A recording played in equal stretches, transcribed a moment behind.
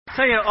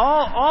Tell you,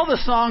 all the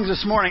songs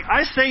this morning,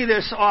 I say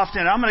this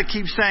often, I'm going to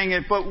keep saying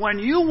it, but when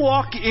you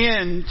walk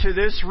into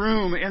this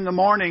room in the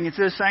morning,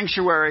 into this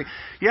sanctuary,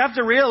 you have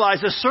to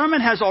realize the sermon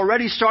has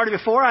already started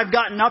before I've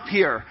gotten up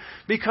here.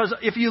 Because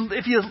if you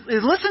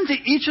listen to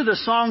each of the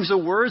songs, the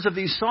words of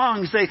these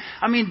songs,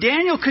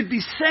 Daniel could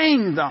be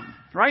saying them,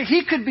 right?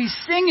 He could be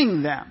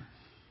singing them.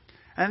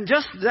 And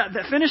just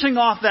that finishing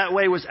off that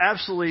way was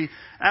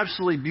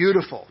absolutely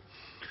beautiful.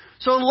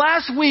 So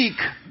last week,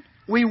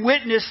 we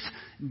witnessed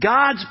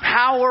God's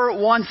power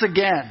once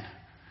again.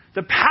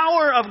 The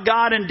power of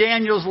God in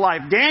Daniel's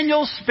life.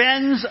 Daniel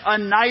spends a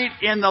night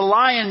in the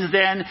lion's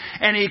den,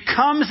 and he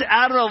comes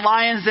out of the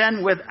lion's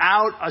den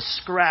without a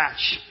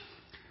scratch.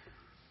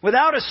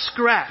 Without a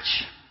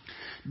scratch.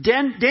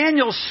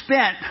 Daniel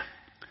spent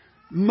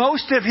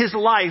most of his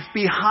life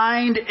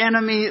behind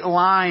enemy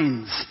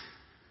lines.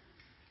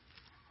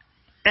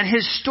 And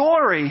his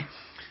story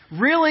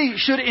really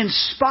should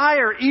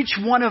inspire each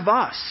one of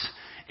us.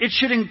 It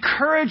should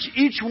encourage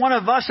each one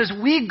of us as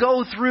we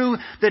go through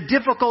the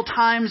difficult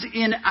times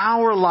in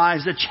our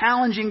lives, the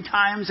challenging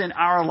times in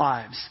our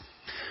lives.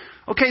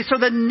 Okay, so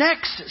the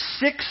next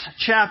 6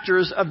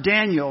 chapters of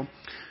Daniel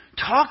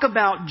talk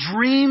about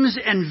dreams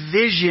and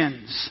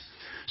visions.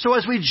 So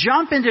as we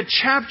jump into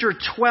chapter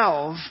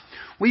 12,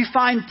 we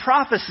find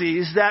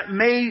prophecies that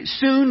may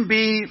soon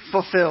be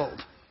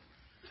fulfilled.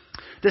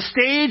 The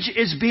stage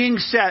is being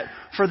set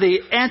for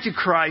the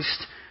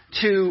Antichrist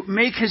to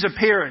make his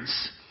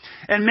appearance.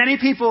 And many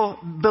people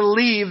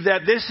believe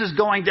that this is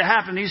going to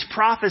happen. These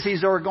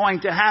prophecies are going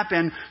to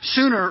happen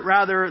sooner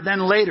rather than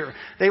later.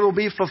 They will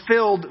be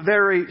fulfilled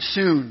very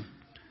soon.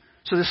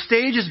 So the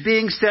stage is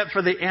being set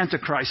for the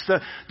Antichrist.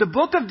 The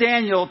book of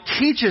Daniel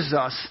teaches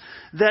us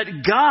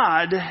that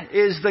God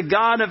is the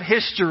God of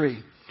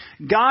history.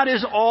 God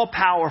is all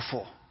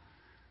powerful.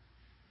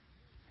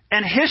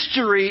 And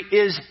history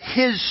is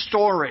His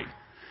story.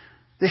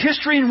 The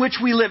history in which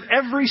we live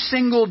every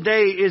single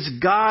day is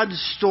God's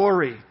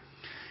story.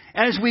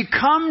 And as we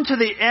come to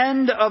the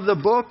end of the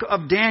book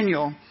of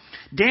Daniel,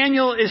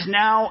 Daniel is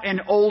now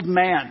an old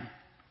man.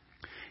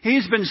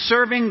 He's been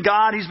serving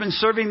God. He's been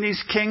serving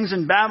these kings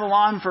in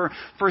Babylon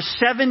for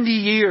 70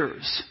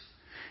 years.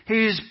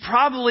 He's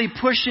probably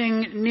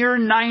pushing near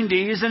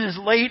 90. He's in his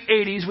late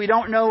 80s. We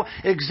don't know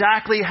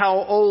exactly how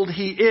old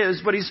he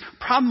is, but he's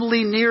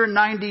probably near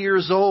 90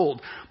 years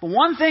old. But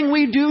one thing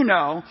we do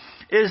know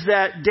is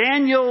that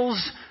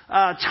Daniel's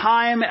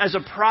time as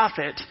a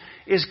prophet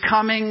is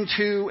coming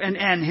to an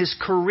end. His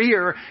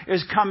career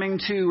is coming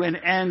to an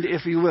end,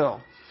 if you will.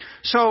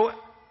 So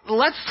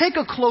let's take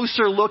a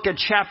closer look at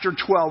chapter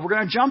 12. We're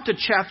going to jump to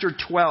chapter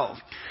 12.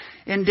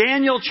 In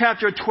Daniel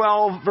chapter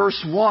 12,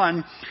 verse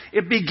 1,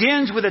 it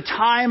begins with a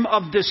time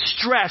of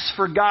distress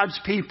for God's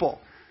people.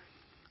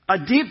 A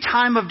deep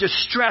time of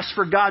distress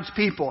for God's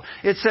people.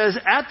 It says,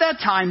 at that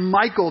time,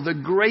 Michael, the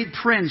great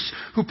prince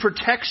who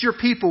protects your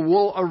people,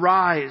 will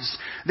arise.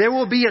 There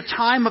will be a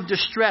time of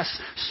distress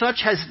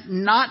such has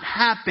not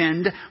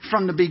happened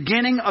from the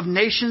beginning of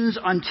nations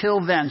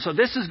until then. So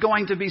this is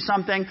going to be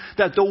something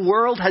that the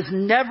world has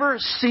never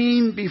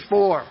seen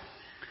before.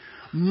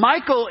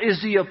 Michael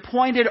is the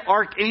appointed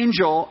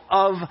archangel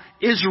of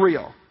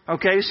Israel.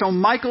 Okay, so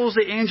Michael's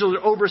the angel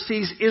that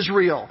oversees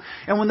Israel.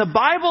 And when the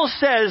Bible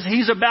says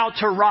he's about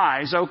to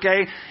rise,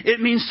 okay, it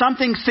means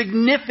something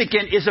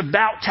significant is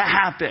about to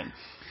happen.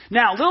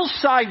 Now, a little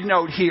side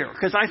note here,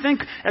 because I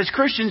think as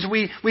Christians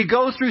we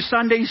go through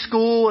Sunday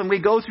school and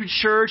we go through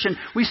church and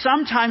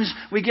sometimes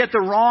we get the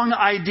wrong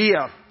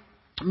idea.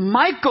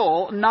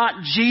 Michael,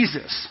 not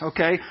Jesus,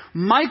 okay?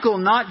 Michael,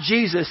 not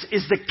Jesus,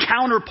 is the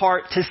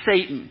counterpart to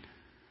Satan.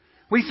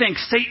 We think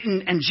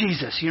Satan and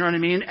Jesus, you know what I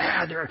mean?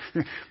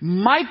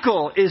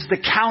 Michael is the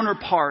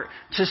counterpart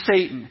to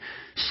Satan.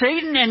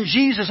 Satan and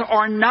Jesus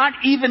are not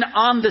even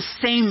on the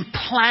same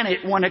planet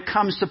when it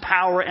comes to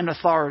power and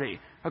authority.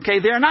 Okay,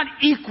 they're not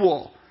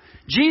equal.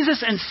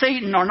 Jesus and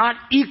Satan are not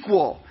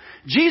equal.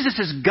 Jesus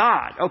is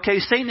God. Okay,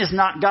 Satan is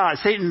not God.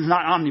 Satan is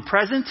not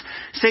omnipresent.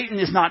 Satan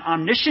is not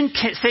omniscient.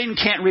 Satan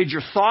can't read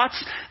your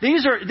thoughts.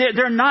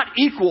 They're not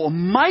equal.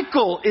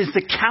 Michael is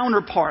the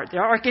counterpart. The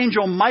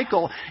archangel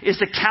Michael is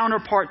the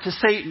counterpart to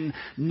Satan,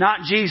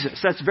 not Jesus.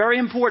 That's very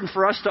important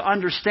for us to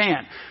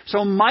understand. So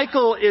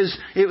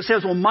it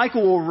says,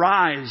 Michael will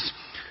rise.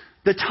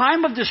 The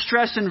time of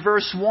distress in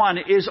verse 1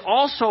 is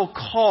also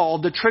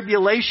called the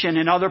tribulation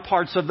in other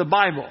parts of the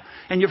Bible.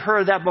 And you've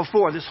heard that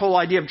before, this whole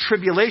idea of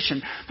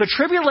tribulation. The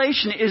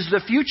tribulation is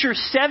the future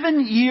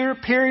 7-year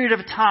period of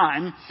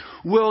time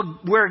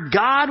where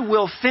God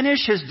will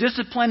finish His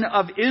discipline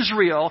of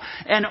Israel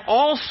and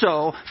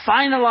also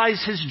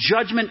finalize His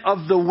judgment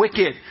of the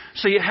wicked.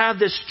 So you have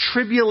this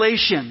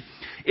tribulation.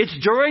 It's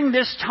during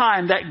this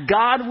time that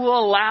God will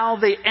allow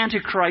the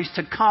Antichrist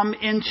to come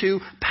into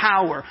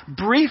power,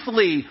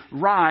 briefly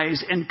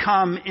rise and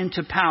come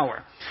into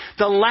power.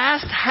 The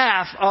last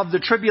half of the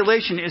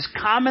tribulation is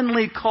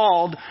commonly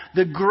called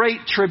the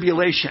Great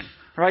Tribulation.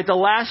 Right?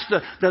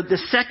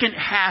 The second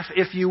half,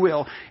 if you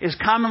will, is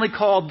commonly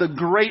called the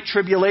Great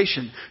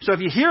Tribulation. So if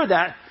you hear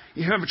that,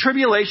 You have a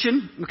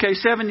tribulation, okay,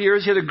 7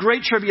 years. You have the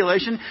Great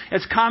Tribulation.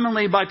 It's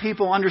commonly by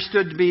people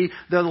understood to be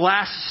the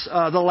last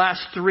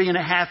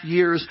 3.5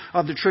 years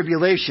of the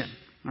tribulation.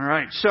 All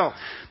right, so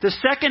the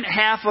second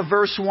half of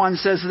verse 1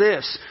 says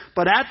this,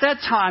 but at that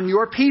time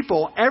your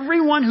people,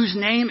 everyone whose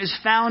name is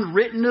found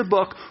written in the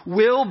book,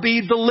 will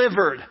be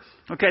delivered.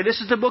 Okay,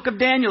 this is the book of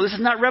Daniel. This is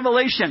not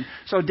Revelation.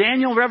 So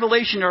Daniel and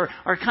Revelation are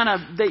kind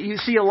of, you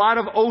see a lot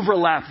of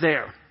overlap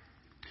there.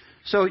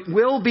 So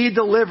will be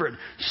delivered.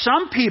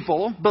 Some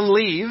people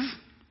believe,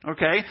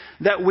 okay,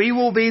 that we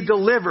will be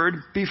delivered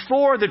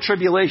before the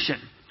tribulation.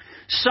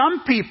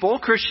 Some people,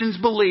 Christians,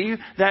 believe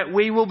that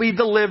we will be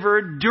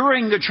delivered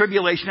during the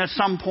tribulation at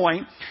some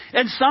point.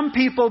 And some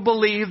people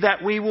believe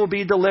that we will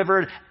be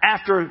delivered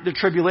after the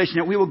tribulation,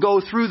 that we will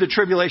go through the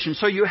tribulation.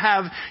 So you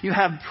have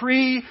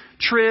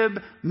pre-trib,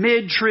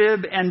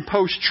 mid-trib, and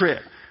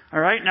post-trib. All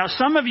right. Now,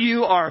 some of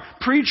you are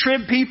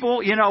pre-trib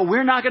people. You know,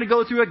 we're not going to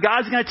go through it.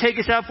 God's going to take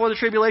us out for the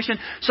tribulation.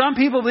 Some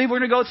people believe we're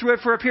going to go through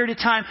it for a period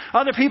of time.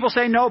 Other people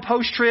say no,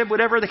 post-trib,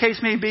 whatever the case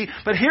may be.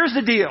 But here's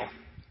the deal.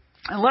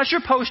 Unless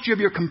you're post-trib,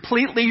 you're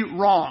completely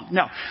wrong.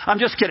 No, I'm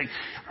just kidding.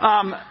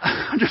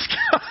 I'm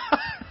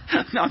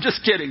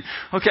just kidding.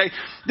 Okay.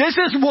 This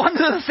is one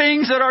of the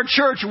things at our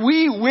church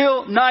we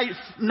will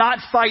not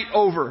fight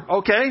over.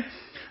 Okay.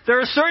 There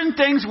are certain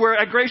things where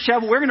at Grace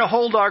Chapel we're going to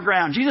hold our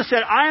ground. Jesus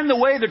said, I am the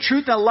way, the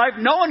truth, and the life.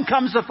 No one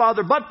comes to the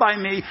Father but by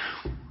me.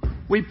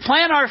 We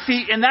plant our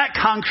feet in that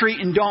concrete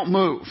and don't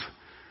move.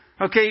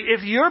 Okay,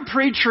 if you're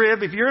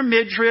pre-trib, if you're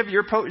mid-trib,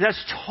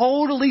 that's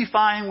totally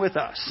fine with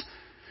us.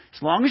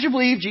 As long as you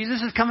believe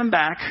Jesus is coming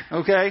back,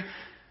 okay,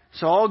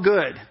 it's all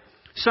good.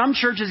 Some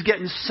churches get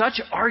in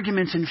such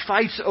arguments and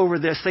fights over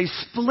this. They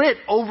split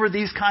over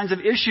these kinds of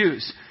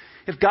issues.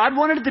 If God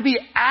wanted it to be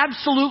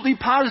absolutely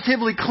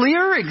positively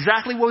clear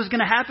exactly what was going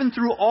to happen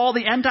through all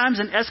the end times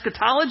and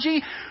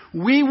eschatology,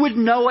 we would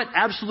know it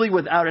absolutely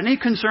without any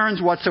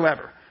concerns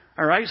whatsoever.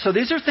 All right? So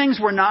these are things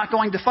we're not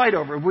going to fight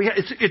over.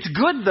 It's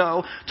good,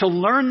 though, to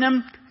learn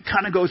them,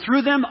 kind of go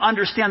through them,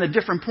 understand the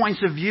different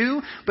points of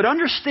view. But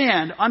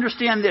understand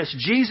this.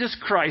 Jesus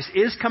Christ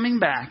is coming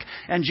back,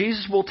 and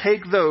Jesus will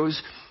take those,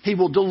 He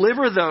will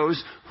deliver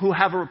those who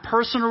have a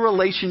personal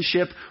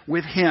relationship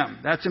with Him.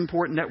 That's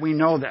important that we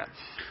know that.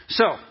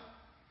 So,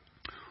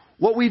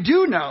 what we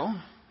do know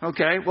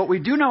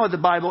of the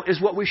Bible is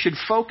what we should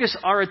focus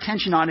our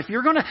attention on. If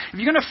you're going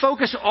to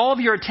focus all of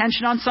your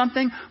attention on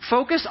something,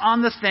 focus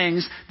on the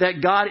things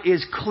that God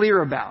is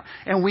clear about.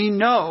 And we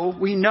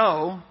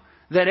know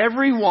that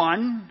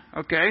everyone,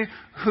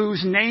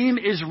 whose name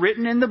is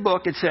written in the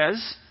book, it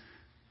says,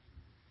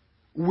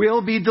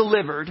 will be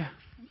delivered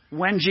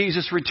when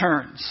Jesus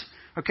returns.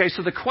 Okay,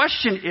 so the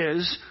question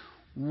is,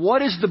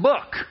 what is the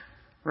book?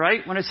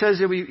 Right? When it says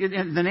that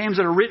the names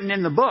that are written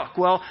in the book.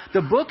 Well,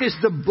 the book is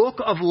the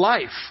book of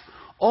life.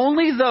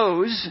 Only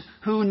those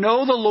who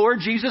know the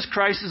Lord Jesus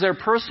Christ as their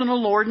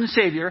personal Lord and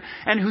Savior,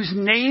 and whose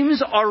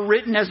names are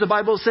written, as the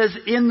Bible says,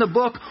 in the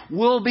book,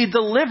 will be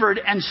delivered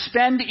and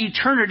spend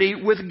eternity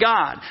with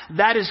God.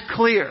 That is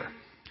clear.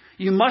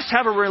 You must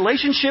have a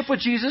relationship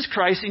with Jesus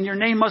Christ, and your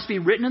name must be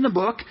written in the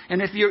book.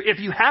 And if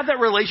you have that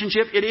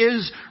relationship, it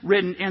is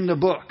written in the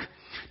book.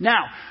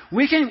 Now,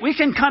 we can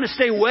kind of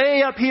stay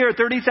way up here at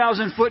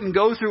 30,000 foot and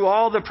go through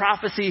all the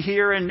prophecy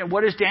here and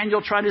what is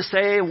Daniel trying to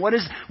say and what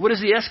is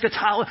the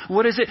eschatology,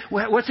 what's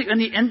it when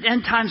the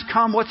end times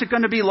come, what's it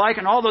going to be like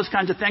and all those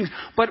kinds of things.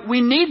 But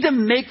we need to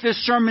make this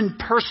sermon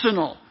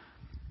personal.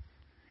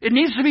 It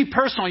needs to be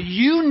personal.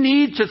 You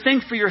need to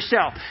think for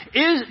yourself.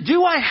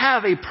 Do I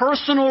have a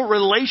personal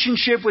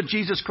relationship with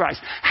Jesus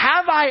Christ?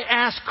 Have I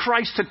asked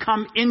Christ to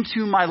come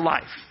into my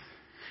life?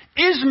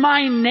 Is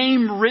my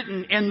name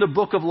written in the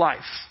book of life?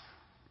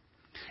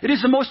 It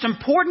is the most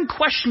important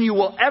question you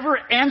will ever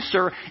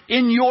answer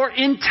in your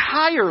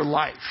entire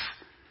life.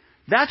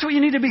 That's what you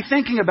need to be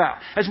thinking about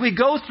as we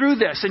go through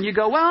this. And you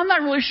go, well, I'm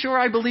not really sure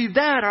I believe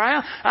that. Or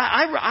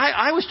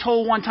I was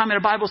told one time in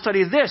a Bible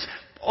study this.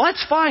 Well,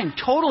 that's fine.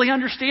 Totally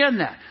understand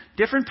that.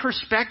 Different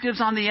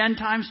perspectives on the end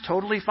times,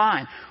 totally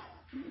fine.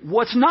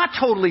 What's not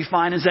totally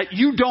fine is that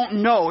you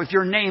don't know if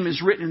your name is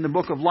written in the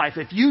book of life.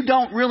 If you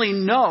don't really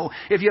know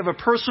if you have a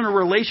personal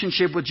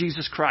relationship with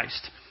Jesus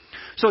Christ.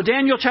 So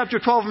Daniel chapter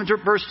 12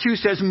 verse 2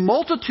 says,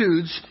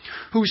 multitudes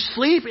who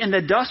sleep in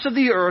the dust of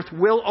the earth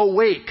will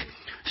awake.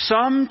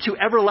 Some to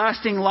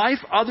everlasting life,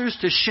 others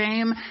to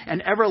shame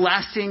and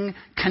everlasting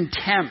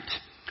contempt.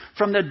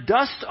 From the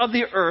dust of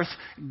the earth,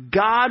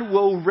 God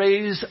will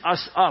raise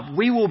us up.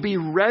 We will be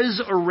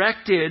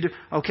resurrected.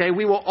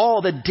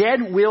 The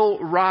dead will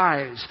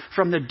rise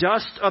from the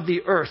dust of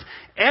the earth.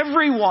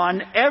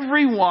 Everyone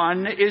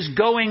is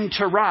going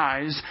to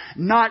rise.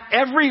 Not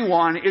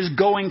everyone is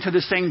going to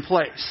the same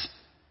place.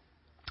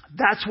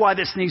 That's why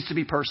this needs to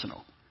be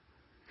personal.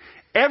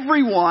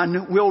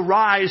 Everyone will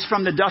rise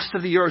from the dust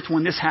of the earth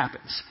when this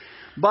happens.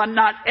 But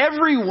not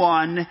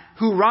everyone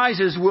who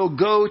rises will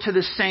go to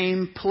the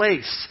same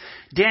place.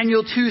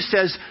 Daniel 2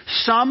 says,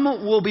 some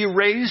will be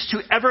raised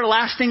to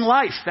everlasting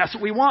life. That's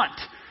what we want.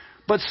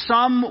 But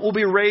some will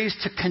be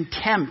raised to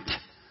contempt.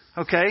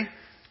 Okay?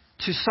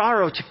 to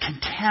sorrow, to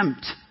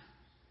contempt.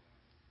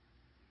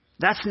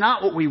 That's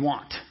not what we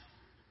want.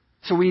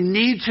 So we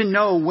need to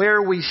know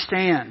where we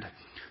stand.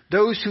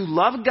 Those who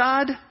love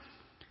God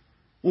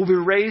will be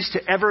raised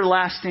to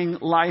everlasting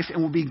life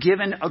and will be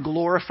given a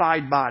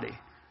glorified body.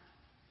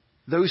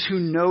 Those who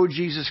know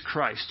Jesus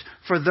Christ.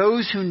 For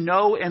those who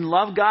know and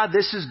love God,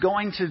 this is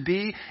going to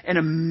be an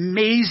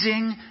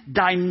amazing,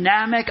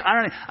 dynamic,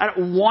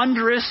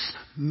 wondrous,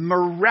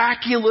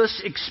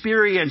 miraculous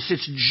experience.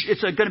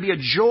 It's going to be a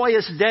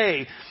joyous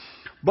day.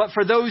 But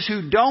for those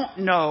who don't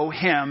know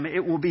Him,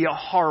 it will be a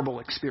horrible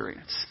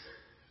experience.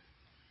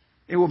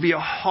 It will be a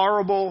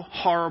horrible,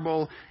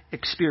 horrible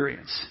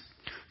experience.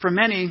 For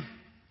many,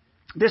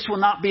 this will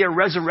not be a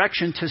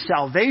resurrection to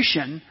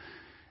salvation.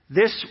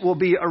 This will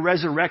be a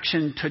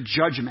resurrection to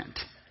judgment.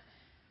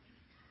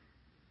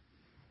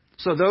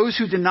 So those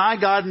who deny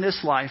God in this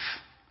life,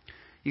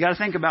 you got to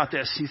think about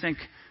this. You think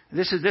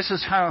this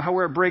is how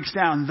where it breaks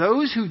down.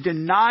 Those who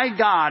deny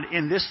God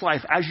in this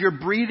life, as you're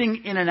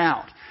breathing in and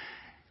out,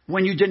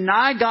 when you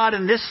deny God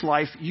in this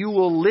life, you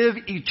will live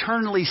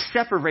eternally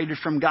separated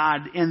from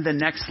God in the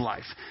next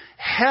life.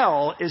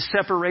 Hell is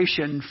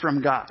separation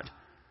from God.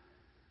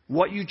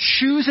 What you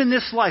choose in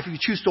this life, if you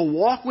choose to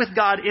walk with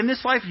God in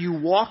this life, you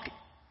walk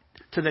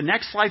to the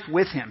next life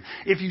with Him.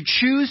 If you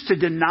choose to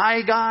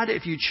deny God,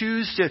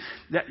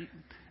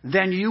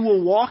 then you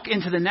will walk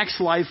into the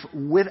next life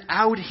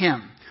without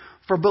Him.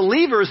 For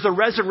believers, the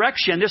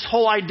resurrection, this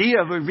whole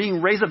idea of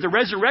being raised up, the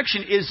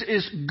resurrection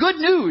is good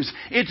news.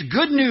 It's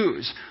good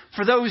news.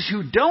 For those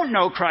who don't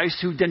know Christ,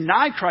 who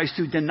deny Christ,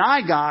 who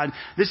deny God,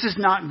 this is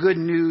not good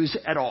news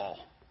at all.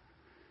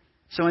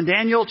 So in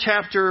Daniel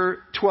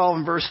chapter 12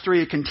 and verse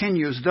 3, it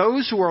continues,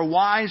 those who are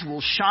wise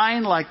will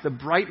shine like the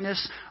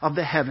brightness of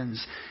the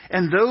heavens,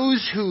 and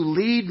those who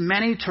lead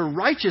many to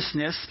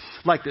righteousness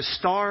like the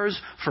stars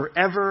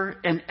forever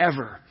and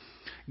ever.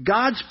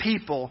 God's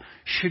people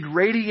should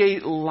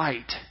radiate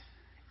light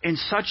in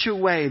such a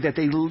way that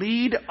they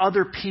lead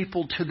other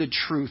people to the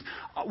truth.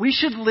 We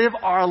should live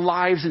our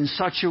lives in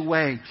such a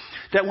way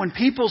that when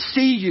people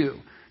see you,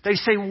 they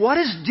say, what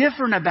is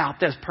different about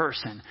this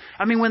person?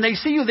 I mean, when they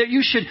see you, that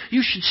you should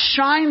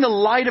shine the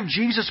light of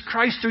Jesus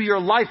Christ through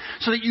your life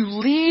so that you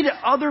lead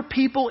other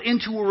people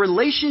into a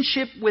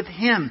relationship with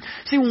Him.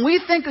 See, when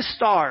we think of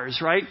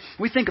stars, right?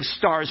 We think of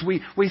stars.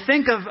 We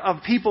think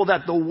of people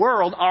that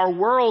our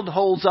world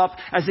holds up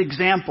as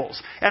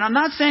examples. And I'm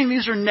not saying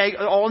these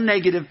are all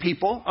negative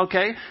people,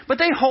 okay? But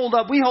we hold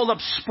up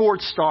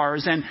sports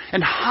stars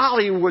and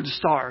Hollywood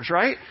stars,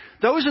 right?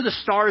 Those are the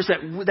stars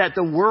that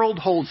the world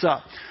holds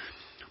up.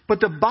 But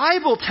the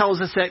Bible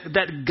tells us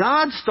that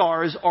God's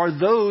stars are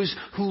those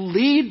who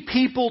lead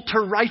people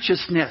to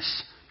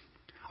righteousness.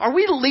 Are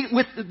we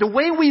with the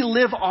way we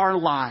live our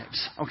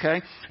lives,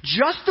 okay?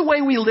 Just the way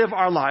we live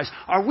our lives.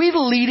 Are we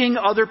leading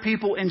other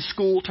people in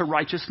school to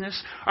righteousness?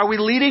 Are we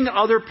leading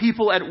other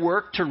people at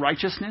work to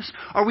righteousness?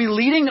 Are we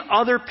leading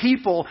other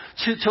people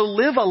to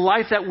live a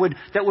life that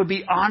would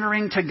be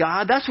honoring to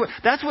God? That's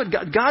what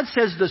God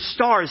says. The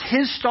stars,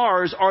 His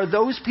stars, are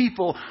those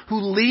people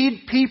who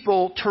lead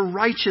people to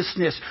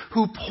righteousness,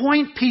 who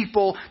point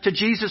people to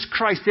Jesus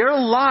Christ. Their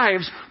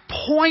lives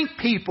point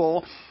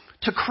people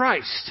to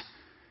Christ.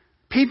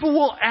 People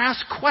will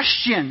ask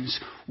questions.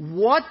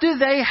 What do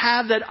they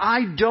have that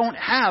I don't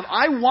have?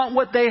 I want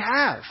what they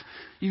have.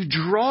 You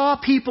draw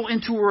people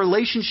into a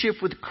relationship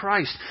with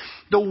Christ.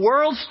 The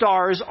world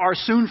stars are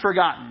soon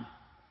forgotten.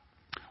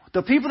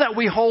 The people that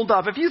we hold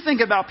up, if you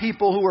think about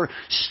people who were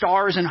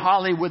stars in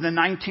Hollywood in the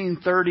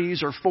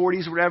 1930s or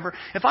 40s, whatever,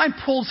 if I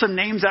pulled some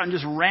names out and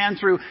just ran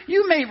through,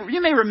 you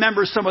may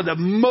remember some of the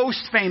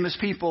most famous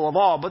people of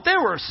all, but there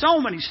were so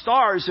many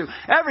stars who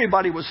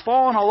everybody was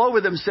falling all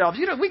over themselves.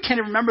 We can't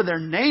even remember their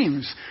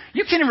names.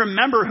 You can't even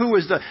remember who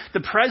was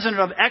the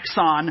president of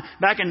Exxon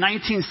back in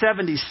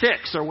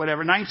 1976 or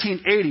whatever,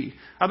 1980.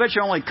 I bet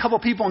you only a couple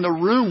people in the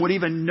room would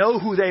even know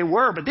who they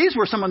were, but these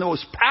were some of the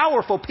most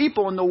powerful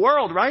people in the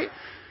world, right?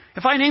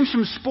 If I name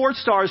some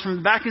sports stars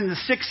from back in the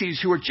 60s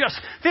who were just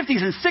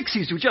 50s and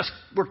 60s who just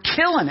were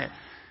killing it,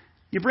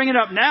 you bring it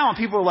up now and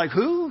people are like,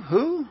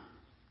 who?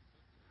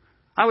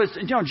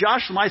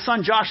 Josh, my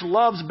son Josh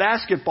loves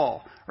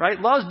basketball,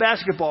 right? Loves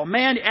basketball.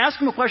 Man, ask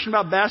him a question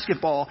about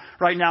basketball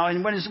right now.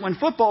 And when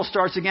football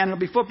starts again, it'll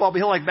be football, but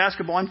he'll like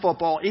basketball and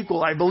football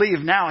equal, I believe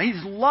now. He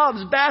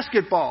loves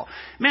basketball.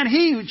 Man,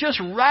 he just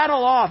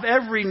rattle off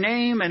every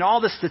name and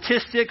all the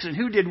statistics and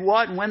who did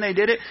what and when they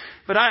did it.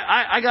 But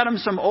I got him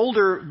some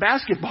older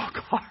basketball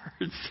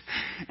cards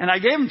and I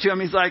gave them to him.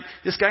 He's like,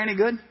 this guy any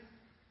good?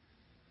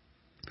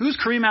 Who's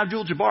Kareem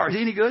Abdul-Jabbar? Is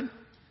he any good?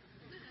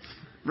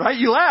 Right?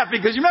 You laugh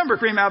because you remember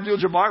Kareem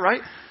Abdul-Jabbar,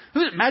 right?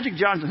 Who's Magic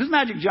Johnson? Who's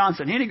Magic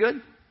Johnson? He any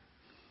good?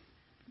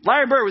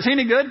 Larry Bird, was he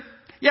any good?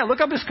 Yeah,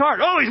 look up his card.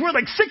 Oh, he's worth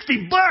like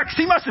 $60.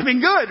 He must have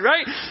been good,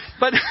 right?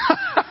 But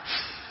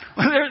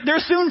They're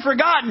soon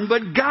forgotten,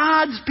 but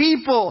God's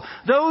people,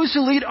 those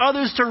who lead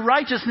others to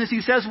righteousness,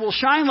 he says, will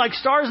shine like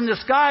stars in the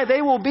sky.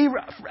 They will be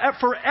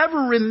forever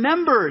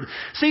remembered.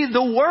 See,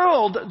 the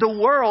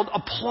world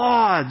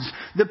applauds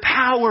the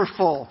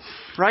powerful,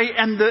 right?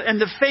 And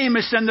the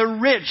famous and the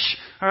rich,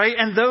 all right?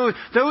 And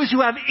those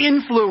who have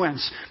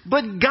influence.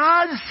 But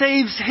God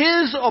saves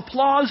his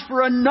applause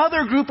for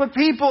another group of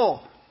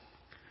people.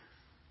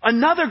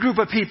 Another group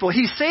of people.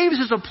 He saves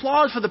his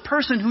applause for the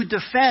person who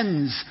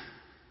defends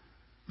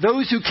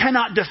those who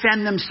cannot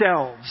defend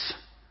themselves.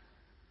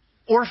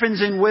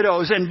 Orphans and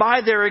widows. And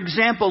by their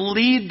example,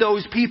 lead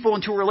those people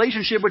into a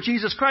relationship with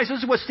Jesus Christ.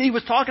 This is what Steve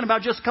was talking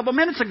about just a couple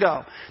minutes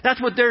ago.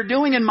 That's what they're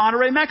doing in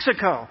Monterrey,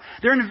 Mexico.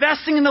 They're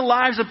investing in the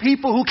lives of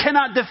people who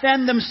cannot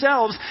defend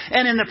themselves.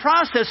 And in the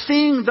process,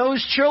 seeing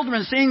those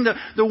children, seeing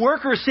the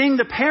workers, seeing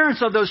the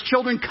parents of those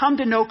children come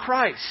to know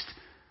Christ.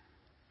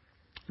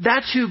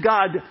 That's who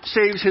God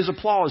saves his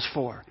applause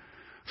for.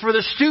 For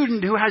the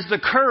student who has the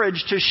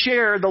courage to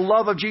share the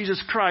love of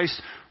Jesus Christ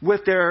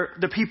with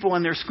the people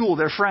in their school,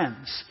 their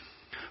friends.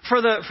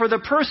 For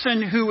the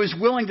person who is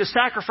willing to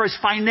sacrifice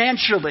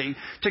financially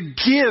to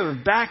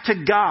give back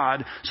to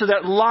God so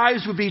that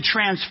lives would be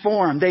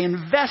transformed. They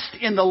invest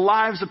in the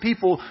lives of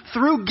people.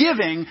 Through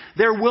giving,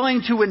 they're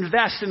willing to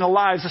invest in the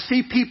lives, to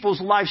see people's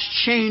lives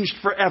changed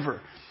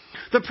forever.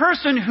 The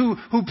person who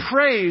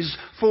prays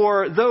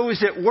for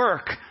those at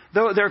work,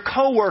 their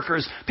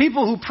co-workers,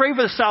 people who pray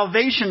for the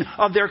salvation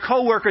of their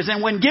co-workers,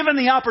 and when given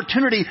the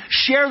opportunity,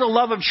 share the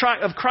love of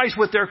Christ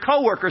with their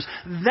co-workers.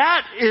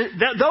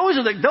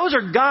 Those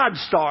are God's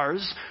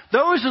stars.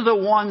 Those are the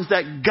ones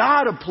that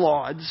God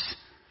applauds.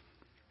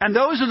 And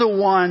those are the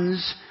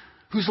ones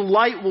whose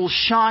light will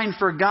shine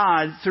for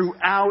God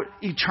throughout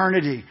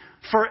eternity,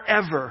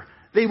 forever.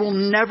 They will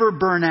never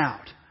burn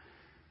out.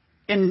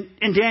 In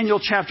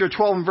Daniel chapter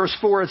 12 and verse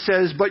 4, it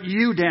says, "But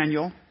you,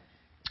 Daniel,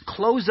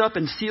 close up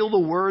and seal the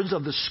words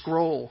of the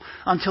scroll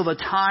until the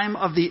time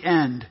of the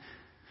end.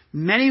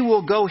 Many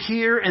will go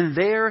here and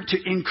there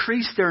to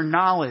increase their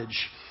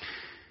knowledge."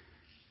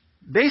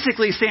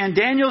 Basically saying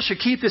Daniel should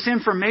keep this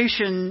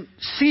information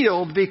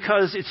sealed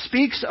because it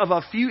speaks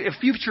of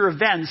future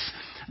events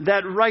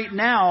that right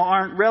now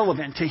aren't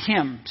relevant to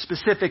him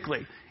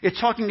specifically. It's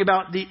talking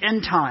about the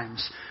end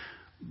times.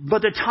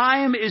 But the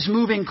time is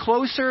moving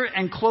closer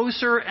and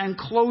closer and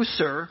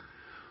closer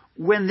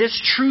when this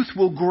truth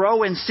will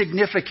grow in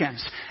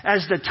significance.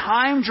 As the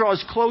time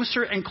draws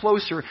closer and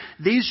closer,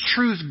 these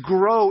truths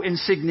grow in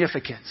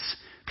significance.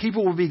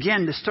 People will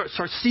begin to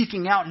start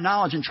seeking out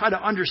knowledge and try to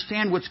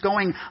understand what's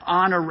going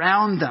on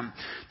around them.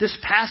 This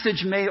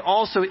passage may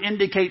also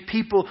indicate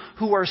people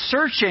who are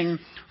searching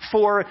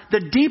for the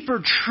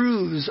deeper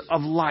truths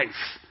of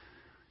life.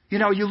 You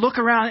know, you look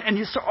around and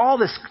you see all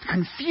this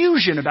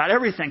confusion about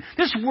everything.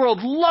 This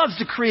world loves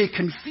to create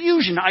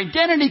confusion,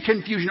 identity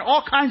confusion,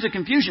 all kinds of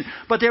confusion.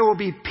 But there will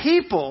be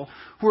people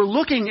who are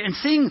looking and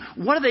seeing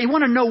they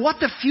want to know what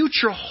the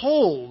future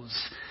holds.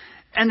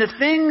 And the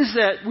things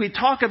that we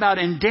talk about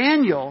in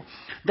Daniel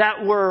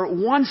that were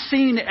once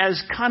seen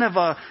as kind of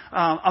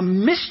a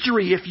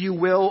mystery, if you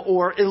will,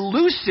 or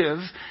elusive,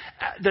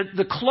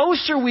 the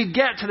closer we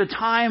get to the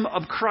time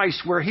of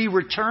Christ where he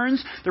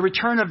returns, the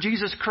return of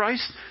Jesus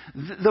Christ,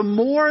 the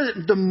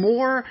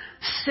more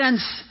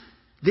sense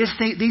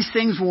these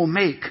things will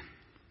make.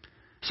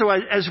 So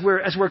as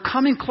we're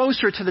coming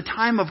closer to the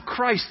time of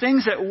Christ,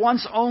 things that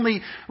once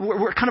only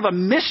were kind of a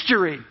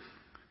mystery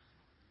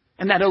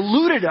and that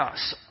eluded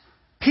us,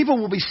 people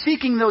will be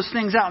seeking those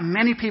things out.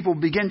 Many people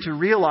begin to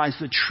realize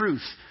the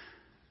truth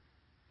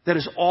that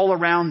is all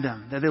around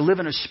them, that they live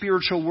in a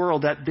spiritual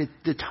world, that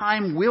the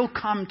time will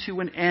come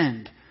to an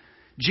end.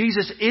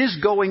 Jesus is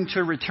going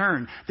to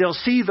return. They'll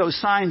see those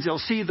signs, they'll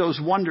see those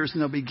wonders,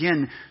 and they'll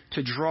begin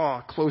to draw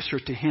closer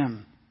to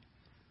him.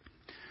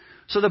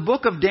 So the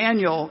book of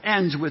Daniel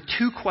ends with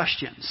two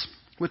questions,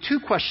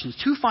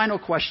 two final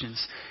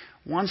questions.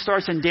 One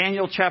starts in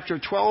Daniel chapter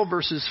 12,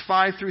 verses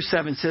 5 through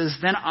 7. It says,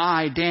 "Then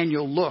I,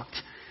 Daniel,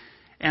 looked,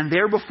 and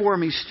there before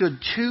me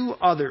stood two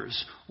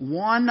others,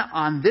 one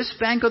on this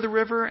bank of the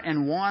river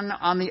and one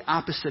on the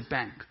opposite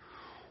bank.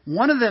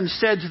 One of them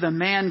said to the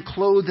man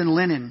clothed in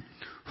linen,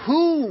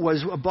 'Who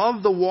was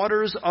above the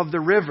waters of the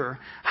river?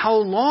 How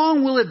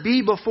long will it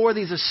be before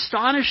these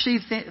astonishing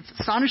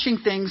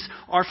things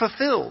are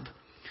fulfilled?'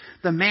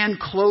 The man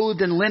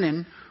clothed in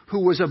linen, who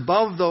was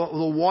above the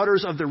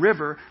waters of the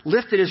river,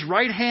 lifted his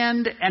right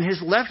hand and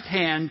his left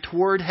hand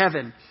toward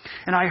heaven.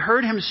 And I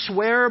heard him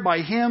swear by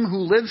him who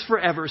lives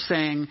forever,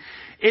 saying,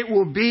 'It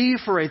will be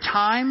for a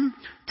time,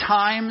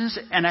 times,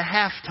 and a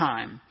half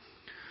time.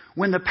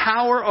 When the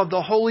power of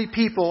the holy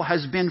people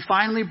has been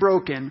finally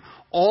broken,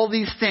 all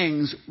these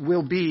things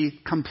will be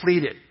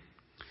completed.'"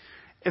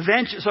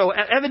 So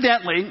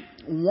evidently,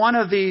 one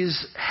of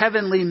these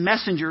heavenly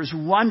messengers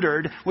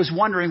was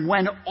wondering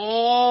when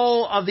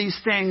all of these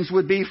things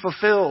would be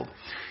fulfilled.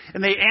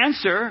 And the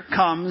answer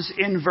comes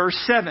in verse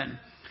 7.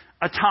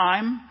 A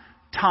time,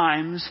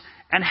 times,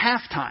 and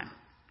halftime.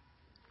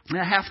 And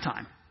a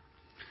halftime.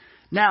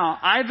 Now,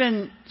 I've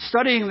been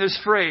studying this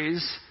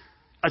phrase,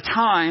 a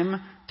time,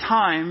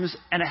 times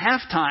and a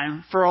half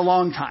time for a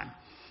long time.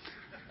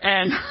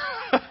 And,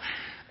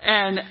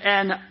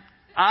 and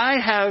I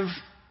have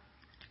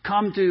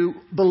come to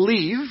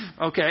believe,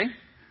 okay,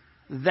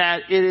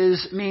 that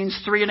means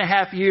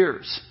 3.5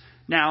 years.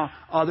 Now,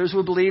 others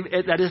would believe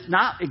that is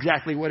not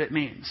exactly what it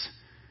means.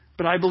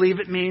 But I believe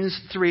it means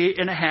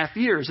 3.5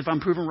 years. If I'm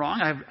proven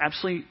wrong, I have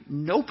absolutely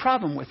no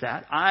problem with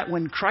that.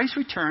 When Christ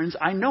returns,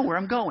 I know where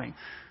I'm going.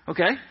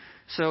 Okay?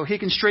 So he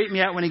can straighten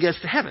me out when he gets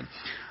to heaven.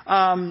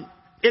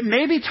 It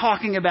may be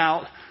talking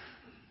about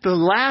the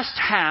last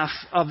half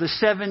of the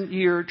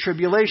 7-year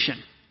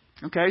tribulation.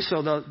 Okay,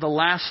 so the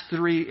last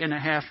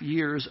 3.5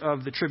 years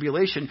of the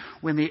tribulation,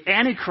 when the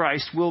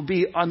Antichrist will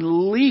be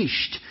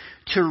unleashed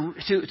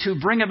to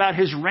bring about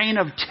his reign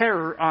of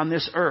terror on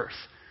this earth.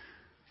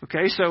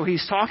 Okay, so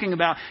he's talking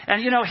about,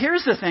 and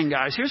here's the thing,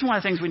 guys. Here's one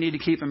of the things we need to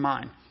keep in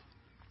mind.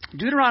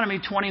 Deuteronomy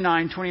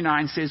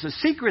 29:29 says, the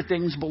secret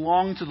things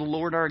belong to the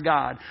Lord our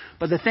God,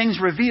 but the things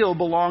revealed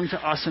belong to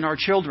us and our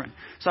children.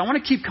 So I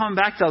want to keep coming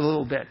back to that a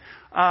little bit.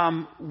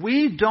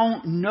 We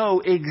don't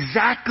know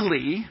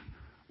exactly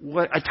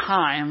what a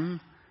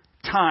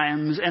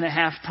times and a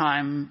half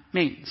time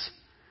means.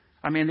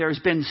 I mean, there's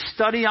been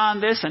study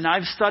on this, and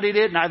I've studied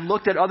it, and I've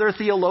looked at other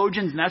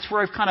theologians, and that's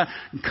where I've kind of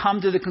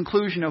come to the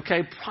conclusion,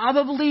 okay,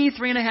 probably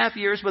 3.5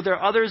 years, but there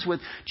are others with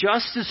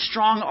just as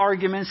strong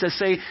arguments that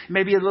say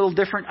maybe a little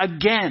different.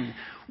 Again,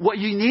 what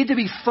you need to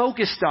be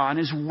focused on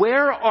is,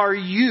 where are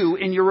you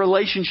in your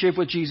relationship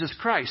with Jesus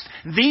Christ?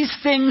 These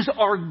things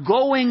are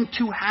going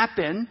to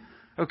happen,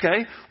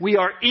 okay? We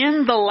are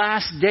in the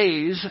last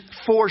days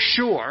for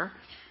sure.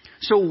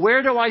 So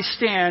where do I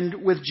stand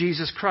with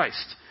Jesus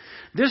Christ?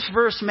 This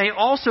verse may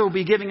also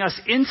be giving us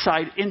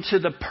insight into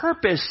the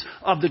purpose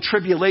of the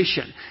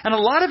tribulation. And a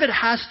lot of it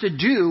has to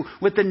do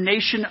with the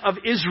nation of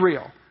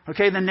Israel.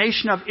 Okay, the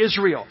nation of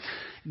Israel.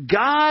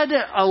 God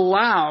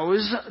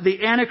allows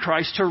the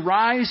Antichrist to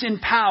rise in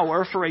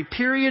power for a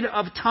period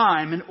of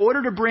time in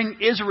order to bring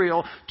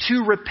Israel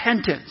to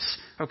repentance.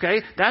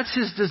 Okay, that's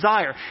his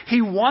desire. He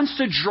wants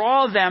to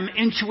draw them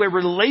into a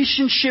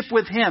relationship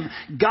with him.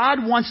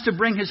 God wants to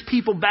bring his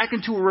people back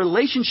into a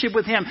relationship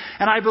with him.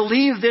 And I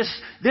believe this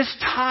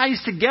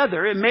ties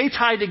together. It may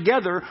tie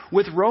together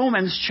with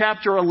Romans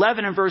chapter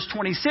 11 and verse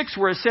 26,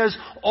 where it says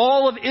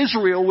all of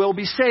Israel will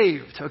be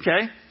saved.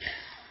 Okay,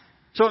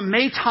 so it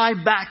may tie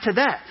back to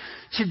that.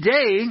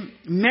 Today,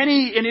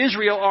 many in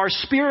Israel are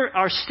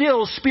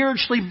still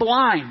spiritually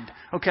blind.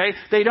 Okay,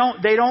 they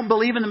don't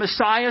believe in the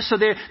Messiah, so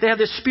they have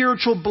this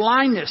spiritual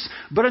blindness.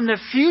 But in the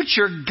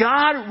future,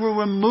 God will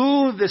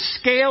remove the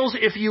scales,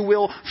 if you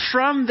will,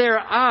 from their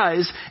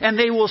eyes, and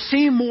they will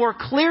see more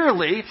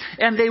clearly,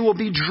 and they will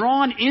be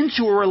drawn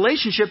into a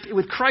relationship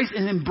with Christ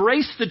and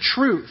embrace the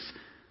truth.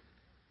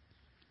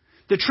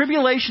 The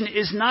tribulation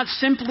is not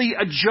simply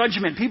a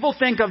judgment. People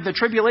think of the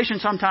tribulation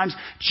sometimes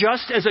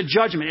just as a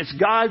judgment. It's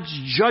God's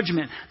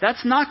judgment.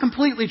 That's not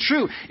completely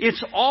true.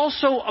 It's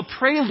also a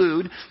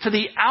prelude to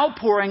the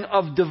outpouring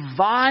of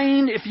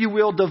divine, if you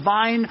will,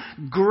 divine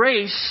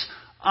grace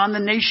on the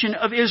nation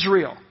of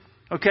Israel.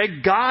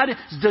 Okay, God's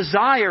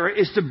desire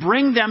is to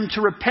bring them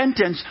to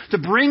repentance, to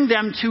bring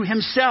them to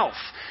himself.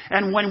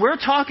 And when we're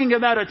talking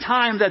about a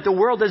time that the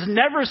world has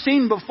never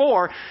seen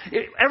before,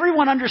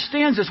 everyone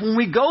understands this. When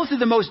we go through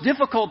the most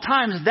difficult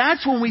times,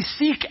 that's when we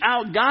seek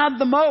out God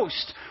the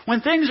most.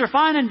 When things are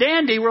fine and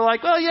dandy, we're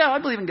like, well, yeah, I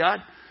believe in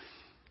God.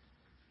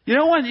 You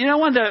know when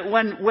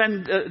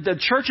the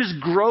churches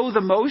grow the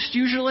most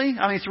usually?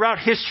 I mean, throughout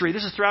history.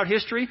 This is throughout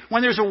history.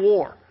 When there's a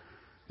war.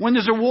 When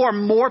there's a war,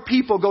 more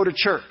people go to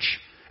church.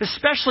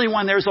 Especially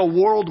when there's a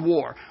world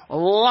war. A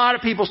lot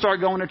of people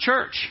start going to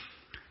church.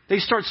 They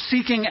start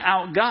seeking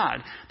out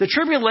God. The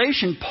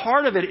tribulation,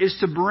 part of it is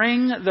to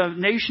bring the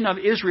nation of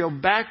Israel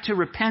back to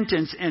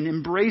repentance and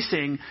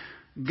embracing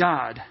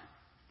God.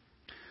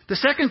 The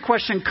second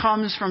question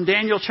comes from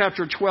Daniel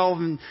chapter 12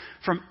 and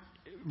from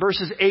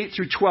verses 8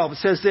 through 12. It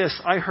says this,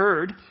 I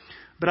heard,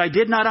 but I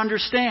did not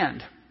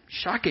understand.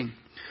 Shocking.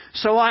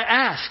 So I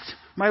asked,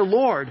 my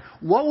Lord,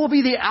 what will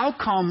the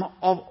outcome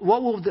of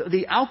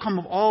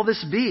all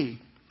this be?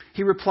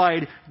 He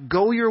replied,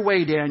 go your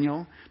way,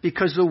 Daniel,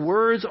 because the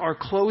words are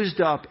closed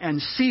up and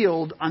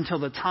sealed until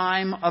the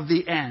time of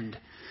the end.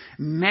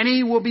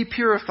 Many will be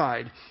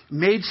purified,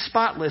 made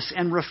spotless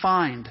and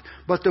refined,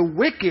 but the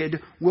wicked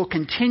will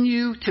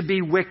continue to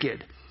be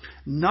wicked.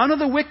 None of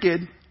the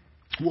wicked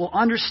will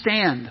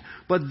understand,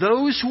 but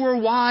those who are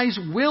wise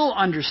will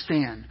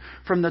understand.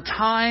 From the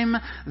time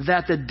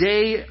that the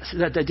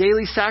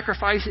daily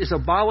sacrifice is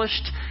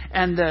abolished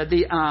and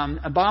the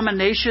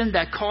abomination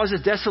that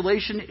causes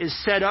desolation is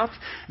set up,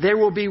 there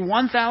will be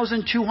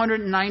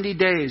 1,290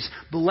 days.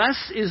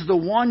 Blessed is the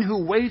one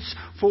who waits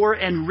for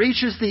and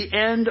reaches the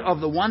end of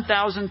the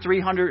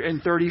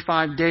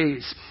 1,335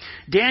 days.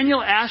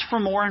 Daniel asked for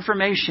more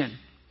information.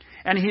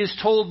 And he is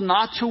told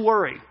not to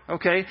worry,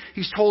 okay?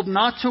 He's told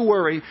not to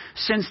worry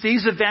since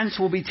these events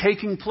will be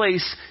taking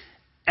place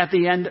at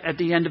the end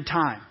of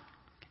time,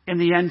 in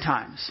the end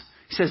times.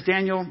 He says,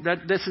 Daniel,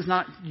 that this is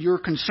not your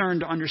concern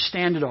to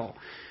understand it all.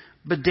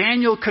 But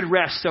Daniel could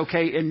rest,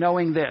 okay, in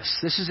knowing this.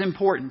 This is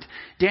important.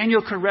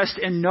 Daniel could rest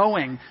in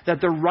knowing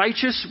that the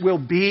righteous will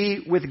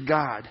be with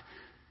God.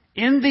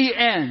 In the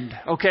end,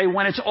 okay,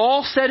 when it's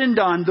all said and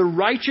done, the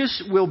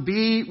righteous will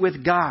be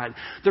with God.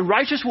 The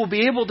righteous will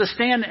be able to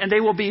stand, and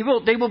they will be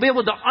able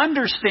to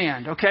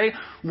understand, okay,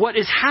 what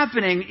is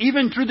happening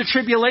even through the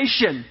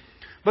tribulation.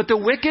 But the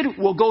wicked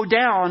will go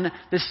down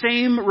the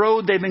same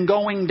road they've been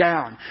going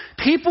down.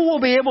 People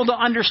will be able to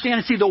understand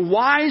and see. The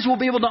wise will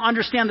be able to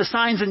understand the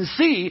signs and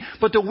see,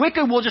 but the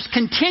wicked will just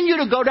continue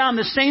to go down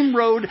the same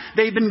road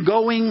they've been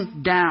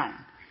going down.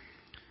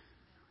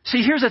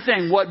 See, here's the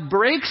thing. What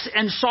breaks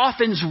and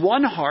softens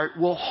one heart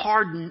will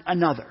harden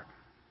another.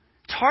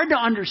 It's hard to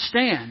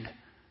understand,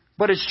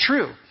 but it's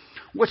true.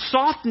 What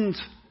softens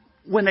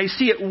when they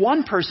see it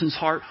one person's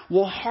heart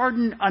will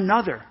harden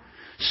another.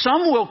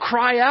 Some will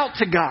cry out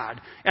to God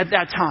at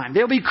that time.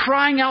 They'll be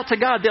crying out to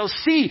God. They'll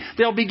see,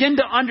 they'll begin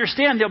to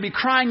understand. They'll be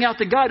crying out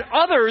to God.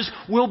 Others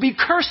will be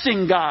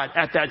cursing God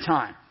at that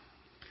time.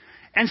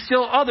 And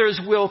still others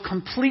will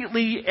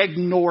completely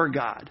ignore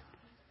God.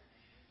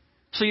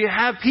 So you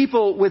have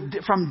people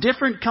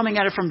coming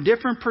at it from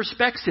different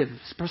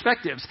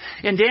perspectives.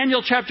 In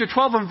Daniel chapter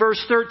 12 and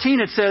verse 13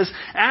 it says,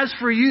 "As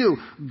for you,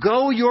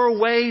 go your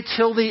way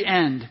till the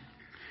end.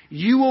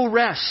 You will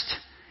rest.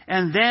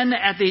 And then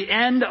at the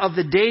end of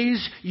the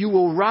days, you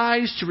will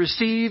rise to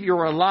receive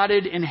your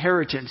allotted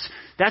inheritance."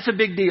 That's a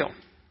big deal.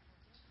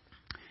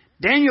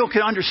 Daniel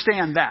can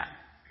understand that.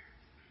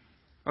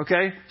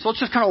 Okay? So let's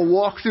just kind of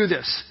walk through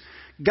this.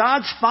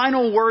 God's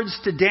final words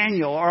to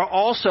Daniel are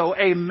also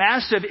a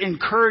massive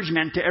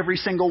encouragement to every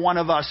single one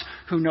of us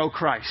who know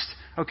Christ.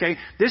 Okay?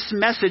 This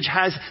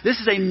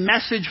is a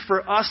message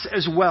for us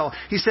as well.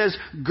 He says,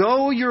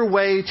 go your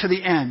way to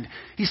the end.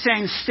 He's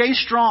saying, stay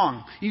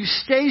strong. You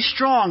stay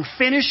strong.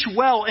 Finish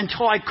well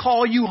until I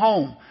call you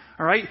home.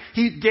 All right?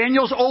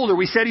 Daniel's older.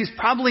 We said he's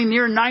probably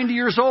near 90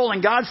 years old.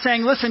 And God's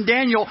saying, listen,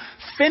 Daniel,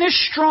 finish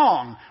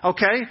strong.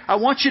 Okay? I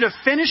want you to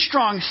finish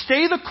strong.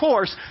 Stay the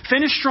course.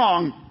 Finish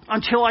strong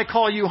until I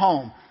call you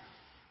home.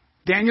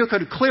 Daniel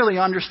could clearly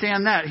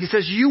understand that. He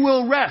says, you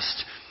will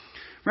rest.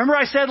 Remember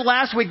I said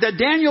last week that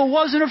Daniel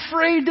wasn't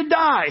afraid to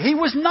die. He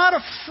was not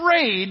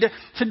afraid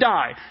to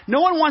die.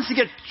 No one wants to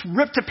get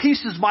ripped to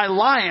pieces by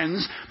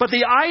lions, but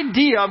the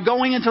idea of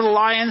going into the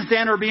lion's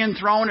den or being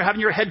thrown or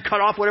having your head cut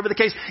off, whatever the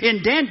case,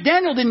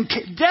 Daniel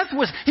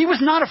he was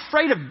not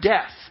afraid of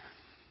death.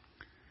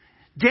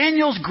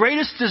 Daniel's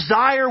greatest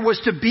desire was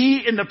to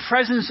be in the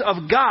presence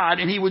of God,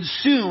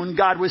 and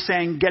God was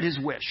saying, get his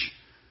wish.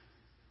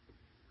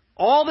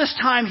 All this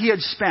time he had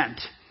spent,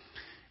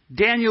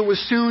 Daniel was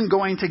soon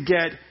going to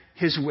get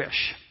his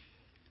wish.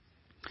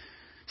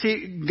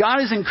 See,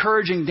 God is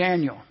encouraging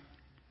Daniel.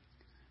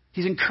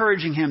 He's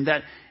encouraging him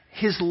that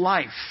his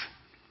life,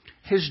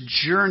 his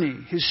journey,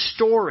 his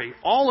story,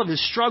 all of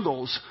his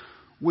struggles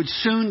would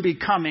soon be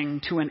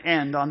coming to an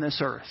end on this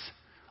earth.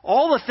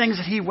 All the things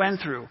that he went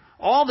through,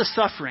 all the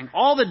suffering,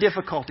 all the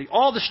difficulty,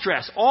 all the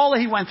stress, all that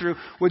he went through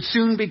would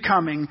soon be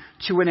coming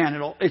to an end.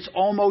 It's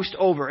almost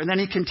over. And then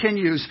he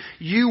continues,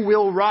 you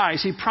will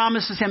rise. He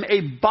promises him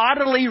a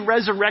bodily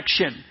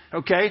resurrection.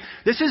 Okay?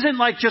 This isn't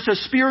like just a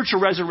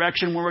spiritual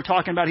resurrection when we're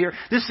talking about here.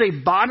 This is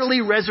a bodily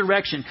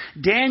resurrection.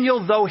 Daniel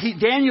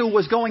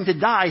was going to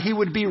die, he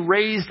would be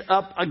raised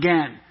up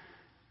again.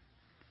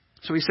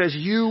 So he says,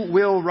 you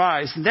will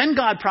rise. And then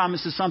God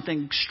promises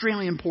something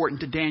extremely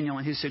important to Daniel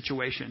in his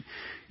situation.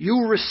 You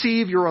will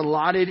receive your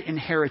allotted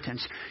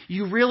inheritance.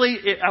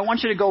 I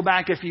want you to go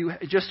back if you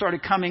just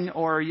started coming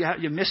or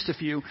you missed a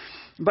few.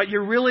 But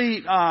you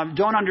really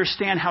don't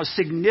understand how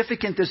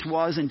significant this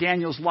was in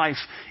Daniel's life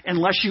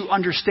unless you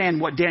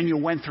understand what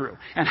Daniel went through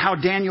and how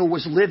Daniel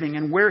was living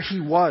and where he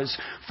was.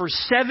 For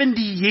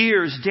 70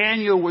 years,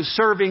 Daniel was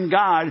serving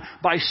God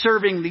by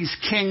serving these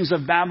kings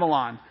of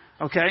Babylon.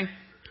 Okay?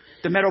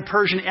 The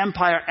Medo-Persian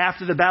Empire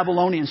after the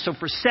Babylonians. So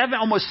for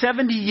almost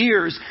 70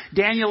 years,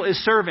 Daniel is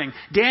serving.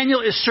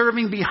 Daniel is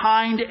serving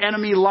behind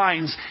enemy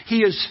lines. He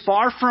is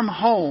far from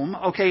home,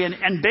 okay,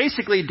 and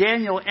basically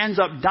Daniel ends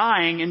up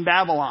dying in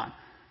Babylon.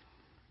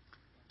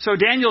 So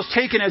Daniel's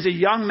taken as a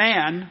young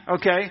man,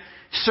 okay,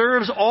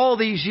 serves all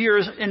these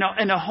years in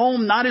a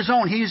home not his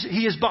own. He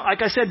is,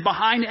 like I said,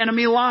 behind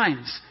enemy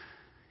lines.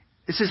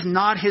 This is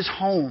not his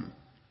home.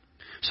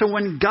 So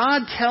when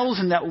God tells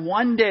him that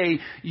one day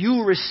you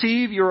will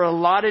receive your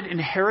allotted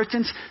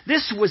inheritance,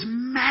 this was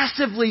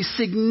massively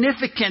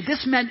significant.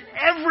 This meant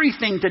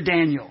everything to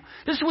Daniel.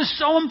 This was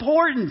so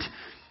important.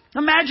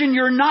 Imagine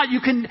you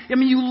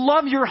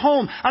love your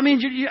home.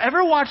 You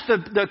ever watch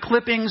the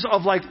clippings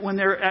of like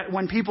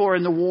when people are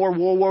in the war,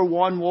 World War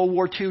I, World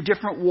War II,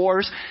 different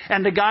wars,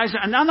 and the guys,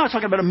 and I'm not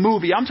talking about a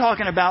movie, I'm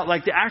talking about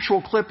like the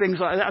actual clippings,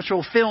 the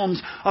actual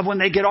films of when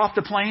they get off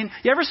the plane.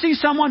 You ever see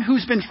someone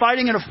who's been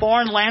fighting in a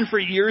foreign land for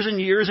years and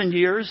years and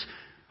years?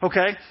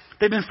 Okay?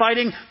 They've been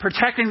fighting,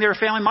 protecting their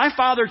family. My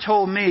father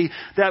told me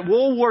that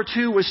World War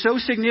II was so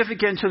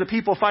significant to the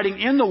people fighting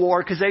in the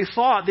war because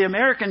the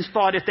Americans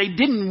thought if they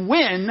didn't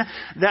win,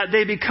 that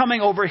they'd be coming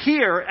over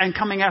here and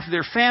coming after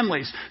their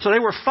families. So they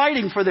were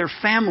fighting for their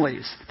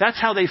families. That's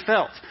how they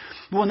felt.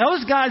 When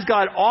those guys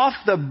got off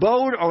the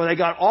boat or they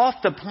got off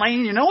the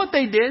plane, you know what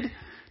they did?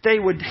 They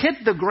would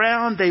hit the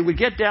ground, they would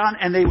get down,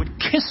 and they would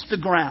kiss the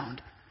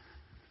ground.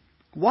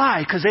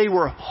 Why? Because they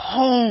were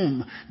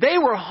home. They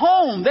were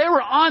home. They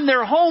were on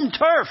their home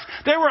turf.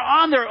 They were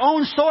on their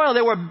own soil.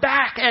 They were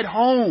back at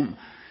home.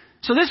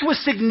 So this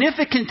was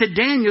significant to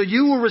Daniel.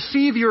 You will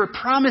receive your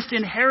promised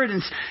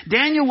inheritance.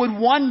 Daniel would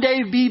one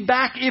day be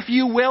back, if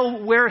you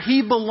will, where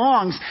he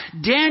belongs.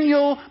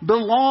 Daniel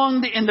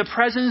belonged in the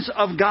presence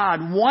of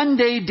God. One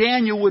day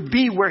Daniel would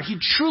be where he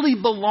truly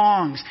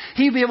belongs.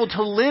 He'd be able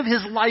to live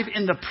his life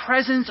in the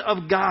presence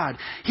of God.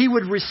 He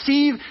would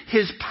receive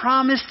his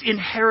promised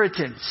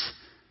inheritance.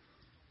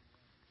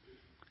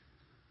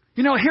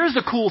 You know, here's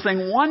the cool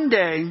thing. One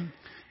day,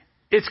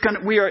 this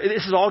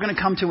is all going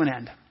to come to an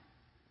end.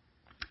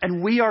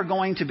 And we are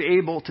going to be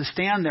able to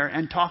stand there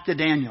and talk to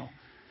Daniel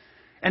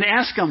and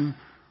ask him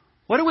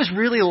what it was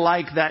really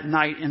like that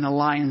night in the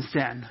lion's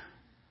den.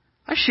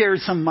 I shared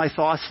some of my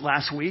thoughts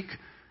last week,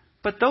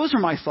 but those are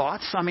my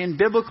thoughts. I mean,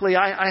 biblically,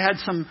 I had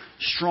some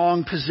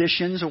strong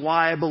positions of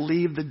why I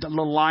believe the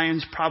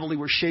lions probably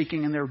were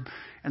shaking in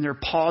their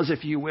paws,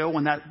 if you will,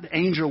 when that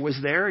angel was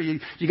there. You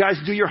guys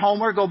do your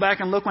homework, go back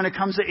and look when it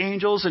comes to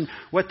angels and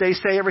what they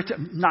say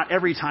not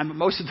every time, but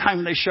most of the time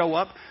when they show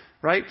up,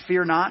 right?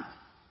 Fear not.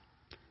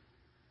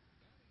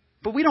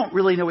 But we don't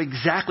really know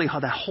exactly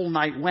how that whole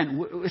night went.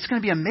 It's going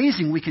to be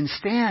amazing. We can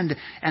stand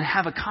and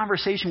have a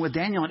conversation with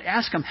Daniel and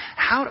ask him,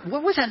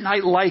 what was that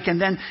night like? And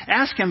then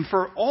ask him,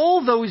 for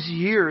all those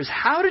years,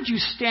 how did you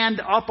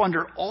stand up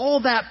under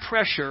all that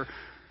pressure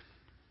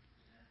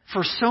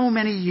for so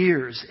many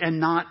years and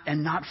not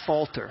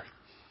falter?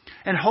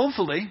 And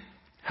hopefully,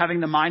 having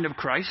the mind of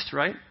Christ,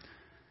 right?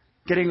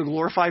 Getting a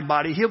glorified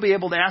body, he'll be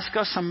able to ask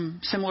us some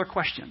similar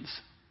questions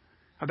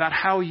about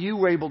how you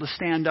were able to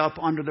stand up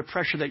under the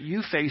pressure that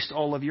you faced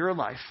all of your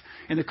life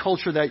in the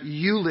culture that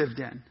you lived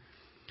in.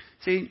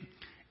 See,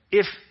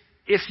 if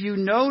you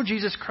know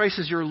Jesus Christ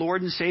as your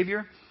Lord and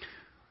Savior,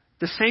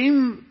 the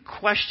same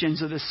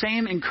questions or the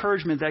same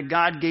encouragement that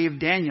God gave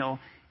Daniel,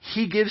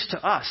 he gives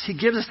to us. He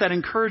gives us that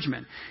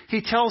encouragement.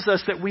 He tells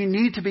us that we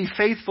need to be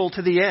faithful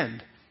to the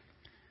end.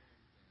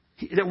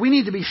 That we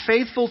need to be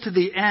faithful to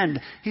the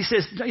end. He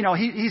says,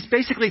 he's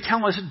basically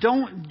telling us,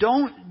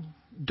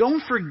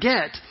 don't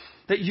forget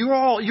that you're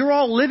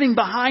all living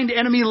behind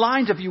enemy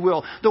lines, if you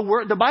will.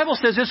 The Bible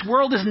says this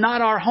world is not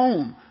our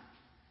home.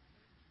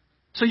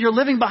 So you're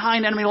living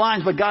behind enemy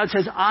lines, but God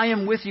says, I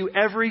am with you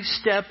every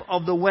step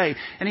of the way.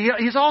 And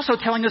he's also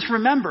telling us,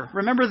 remember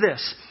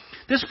this.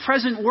 This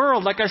present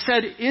world, like I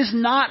said, is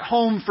not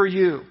home for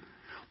you.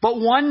 But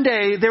one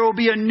day there will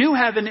be a new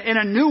heaven and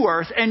a new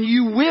earth, and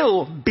you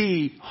will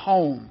be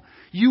home.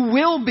 You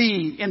will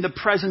be in the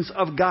presence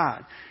of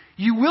God.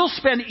 You will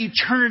spend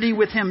eternity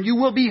with Him. You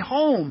will be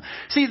home.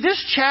 See,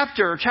 this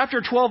chapter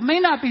 12, may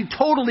not be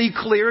totally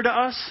clear to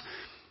us.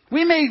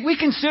 We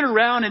can sit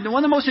around, and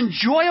one of the most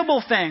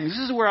enjoyable things,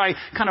 this is where I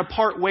kind of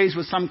part ways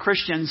with some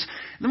Christians,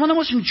 one of the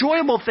most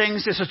enjoyable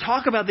things is to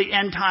talk about the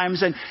end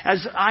times, and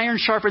as iron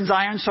sharpens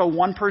iron, so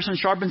one person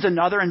sharpens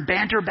another, and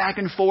banter back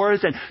and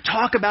forth, and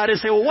talk about it,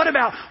 and say, well, what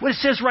about what it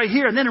says right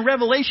here, and then in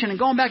Revelation, and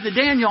going back to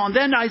Daniel, and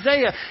then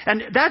Isaiah,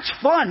 and that's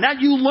fun.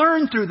 That you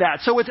learn through that,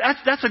 so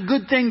that's a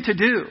good thing to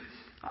do.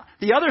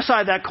 The other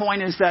side of that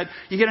coin is that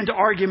you get into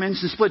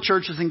arguments and split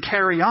churches and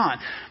carry on.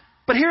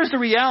 But here's the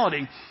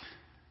reality.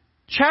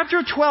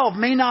 Chapter 12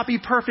 may not be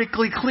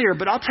perfectly clear,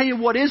 but I'll tell you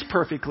what is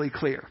perfectly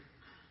clear.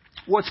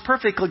 What's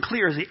perfectly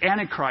clear is the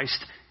Antichrist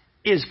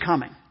is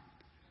coming.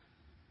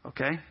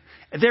 Okay?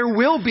 There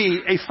will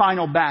be a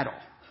final battle.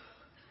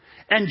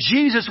 And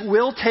Jesus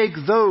will take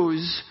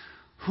those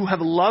who have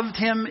loved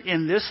Him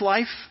in this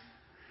life.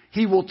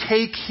 He will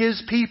take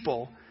His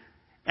people,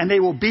 and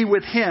they will be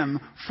with Him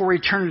for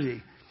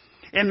eternity.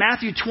 In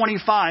Matthew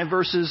 25,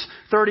 verses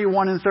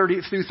 31 and 30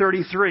 through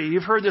 33,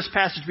 you've heard this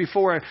passage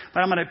before, but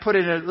I'm going to put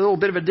it in a little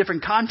bit of a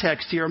different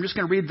context here. I'm just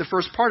going to read the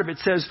first part of it.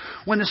 It says,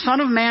 when the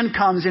Son of Man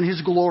comes in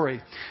His glory,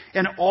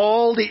 and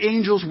all the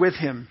angels with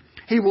Him,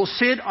 He will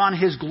sit on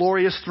His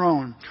glorious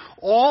throne.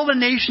 All the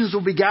nations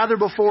will be gathered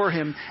before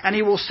Him, and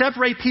He will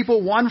separate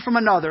people one from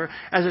another,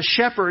 as a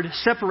shepherd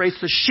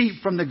separates the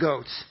sheep from the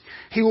goats.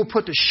 He will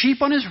put the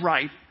sheep on His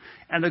right,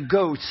 and the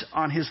goats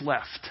on His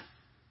left.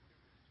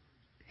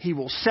 He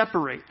will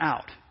separate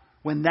out.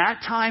 When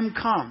that time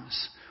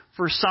comes,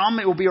 for some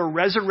it will be a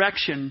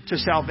resurrection to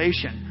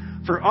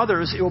salvation. For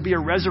others it will be a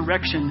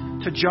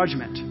resurrection to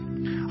judgment.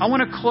 I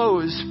want to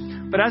close,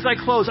 but as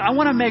I close, I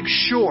want to make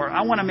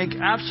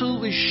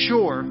absolutely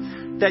sure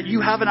that you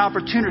have an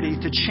opportunity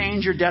to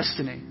change your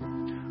destiny.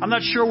 I'm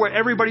not sure where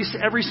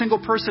every single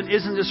person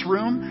is in this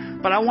room,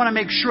 but I want to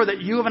make sure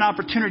that you have an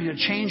opportunity to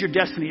change your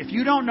destiny. If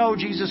you don't know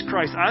Jesus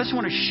Christ, I just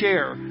want to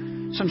share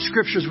some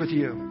scriptures with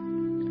you.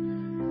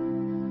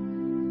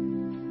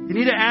 You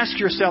need to ask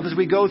yourself as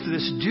we go through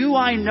this, do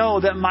I know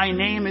that my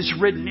name is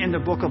written in the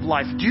book of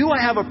life? Do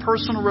I have a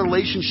personal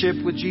relationship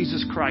with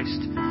Jesus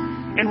Christ?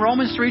 In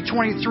Romans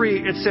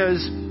 3:23, it says,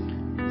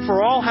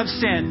 for all have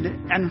sinned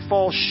and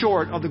fall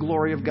short of the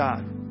glory of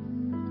God.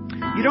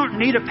 You don't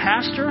need a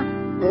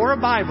pastor or a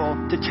Bible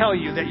to tell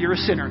you that you're a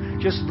sinner.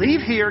 Just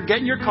leave here, get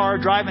in your car,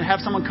 drive, and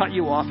have someone cut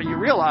you off, and you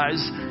realize,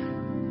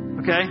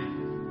 okay,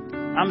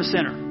 I'm a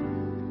sinner.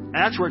 And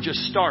that's where it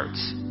just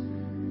starts.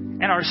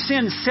 And our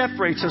sin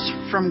separates us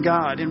from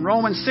God. In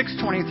Romans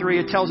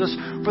 6:23, it tells us,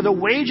 for the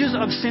wages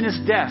of sin is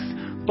death,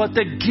 but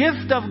the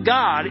gift of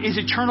God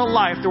is eternal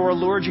life through our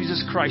Lord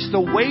Jesus Christ.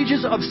 The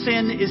wages of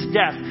sin is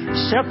death,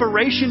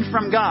 separation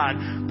from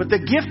God. But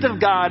the gift of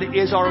God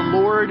is our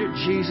Lord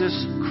Jesus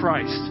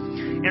Christ.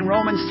 In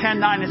Romans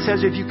 10:9, it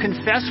says, if you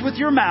confess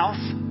with your mouth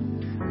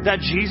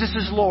that Jesus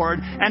is Lord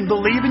and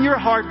believe in your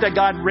heart that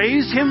God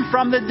raised him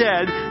from the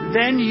dead,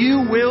 then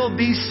you will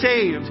be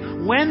saved.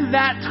 When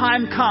that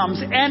time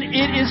comes, and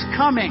it is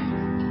coming,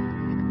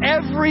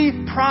 every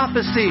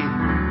prophecy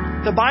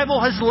the Bible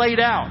has laid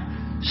out,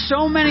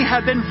 so many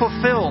have been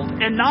fulfilled.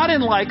 And not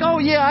in like, oh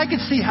yeah, I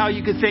could see how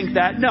you could think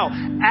that. No,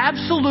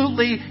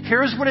 absolutely,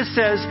 here's what it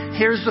says,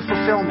 here's the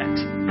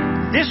fulfillment.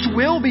 This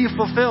will be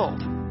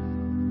fulfilled.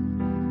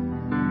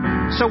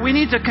 So we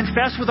need to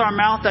confess with our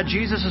mouth that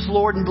Jesus is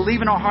Lord and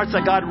believe in our hearts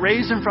that God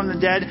raised him from the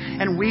dead,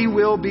 and we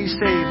will be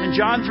saved. And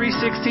John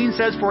 3:16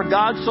 says, for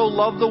God so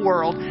loved the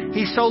world,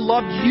 he so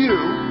loved you,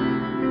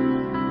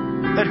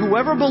 that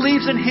whoever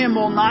believes in him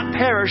will not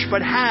perish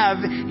but have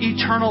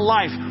eternal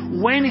life.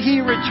 When he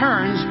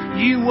returns,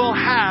 you will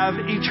have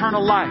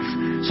eternal life.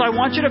 So I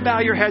want you to bow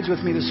your heads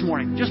with me this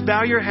morning. Just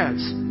bow your heads.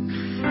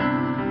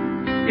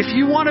 If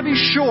you want to be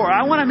sure,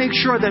 I want to make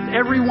sure that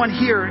everyone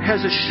here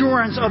has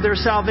assurance of their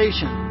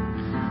salvation.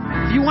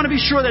 If you want to be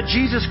sure that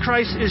Jesus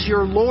Christ is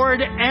your Lord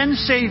and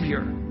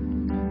Savior,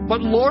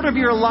 but Lord of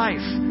your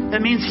life,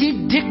 that means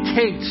he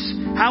dictates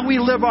how we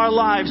live our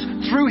lives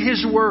through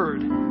his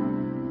word.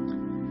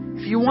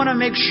 If you want to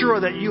make sure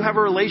that you have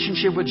a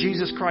relationship with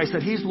Jesus Christ,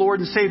 that he's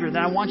Lord and Savior,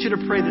 then I want you to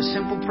pray this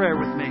simple prayer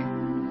with me.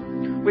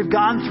 We've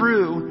gone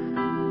through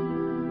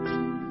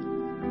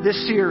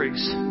this series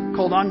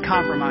called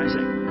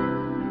Uncompromising.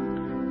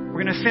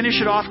 We're going to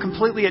finish it off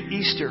completely at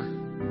Easter.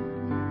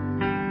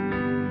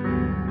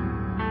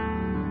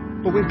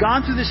 But we've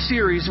gone through this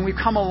series and we've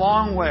come a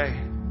long way.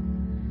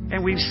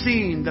 And we've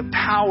seen the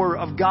power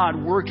of God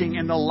working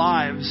in the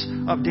lives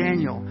of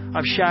Daniel,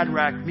 of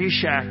Shadrach,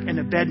 Meshach, and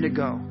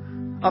Abednego,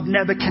 of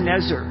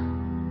Nebuchadnezzar,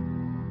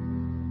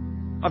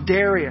 of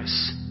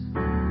Darius.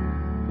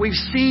 We've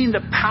seen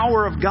the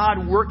power of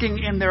God working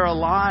in their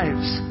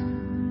lives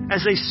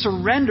as they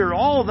surrendered.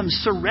 All of them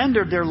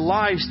surrendered their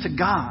lives to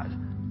God.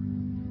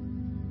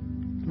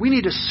 We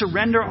need to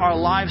surrender our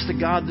lives to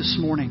God this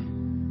morning.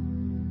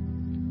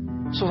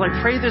 So as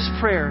I pray this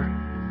prayer,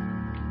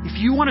 if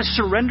you want to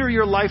surrender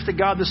your life to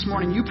God this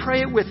morning, you pray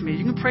it with me.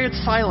 You can pray it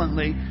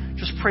silently.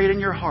 Just pray it in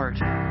your heart.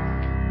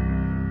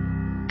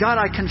 God,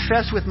 I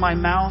confess with my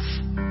mouth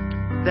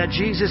that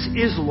Jesus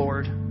is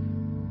Lord.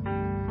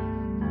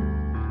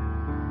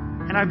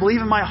 And I believe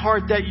in my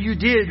heart that you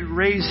did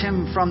raise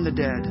him from the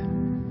dead.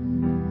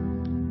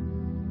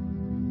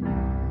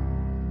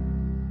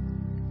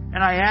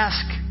 And I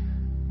ask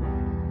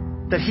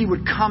that he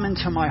would come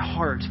into my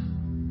heart,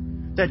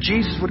 that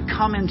Jesus would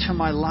come into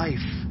my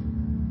life.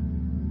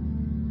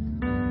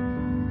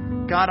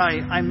 God,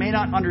 I may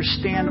not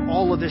understand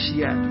all of this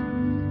yet.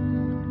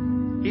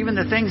 Even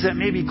the things that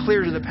may be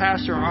clear to the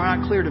pastor are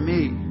not clear to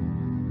me.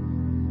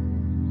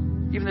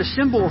 Even the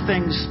simple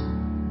things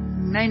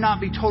may not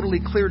be totally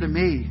clear to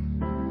me.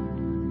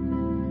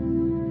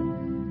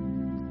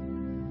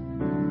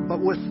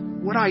 But with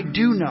what I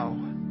do know,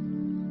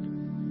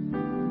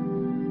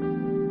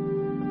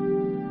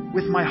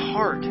 with my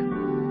heart,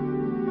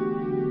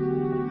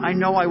 I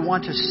know I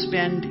want to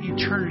spend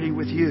eternity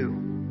with you.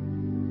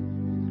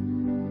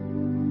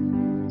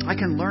 I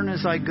can learn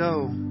as I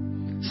go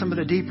some of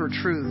the deeper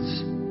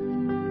truths.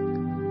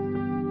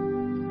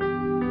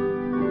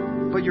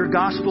 But your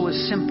gospel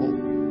is simple.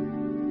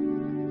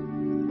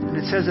 And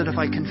it says that if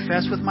I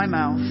confess with my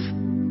mouth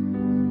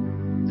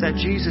that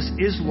Jesus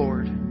is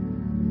Lord,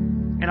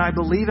 and I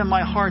believe in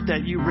my heart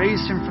that you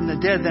raised him from the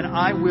dead, then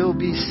I will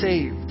be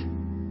saved.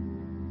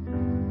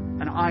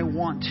 And I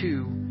want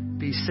to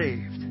be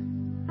saved.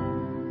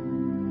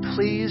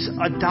 Please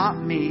adopt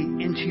me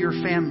into your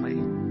family.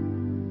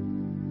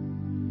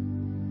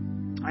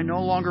 I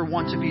no longer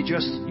want to be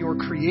just your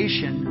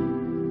creation.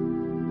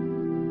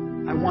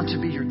 I want to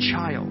be your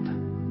child.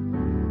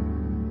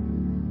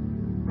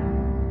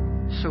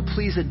 So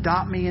please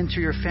adopt me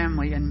into your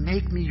family and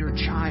make me your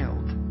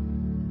child.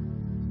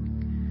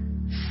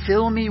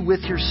 Fill me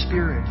with your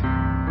Spirit.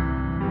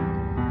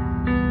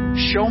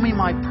 Show me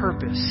my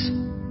purpose.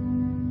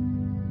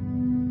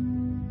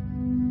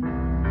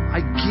 I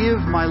give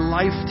my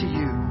life to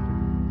you.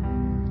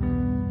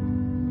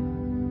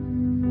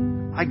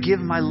 I give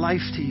my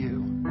life to you.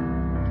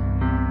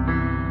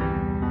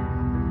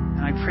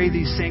 And I pray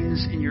these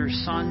things in your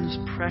Son's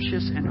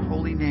precious and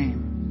holy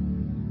name.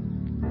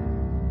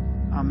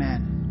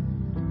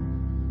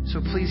 Amen. So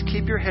please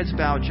keep your heads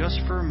bowed just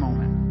for a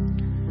moment.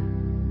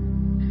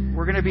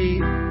 We're going to be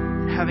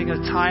having a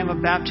time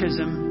of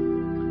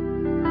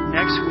baptism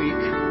next week.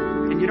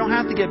 And you don't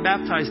have to get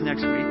baptized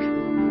next week.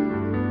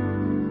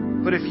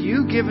 But if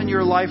you've given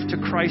your life to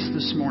Christ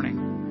this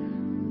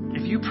morning,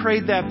 if you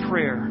prayed that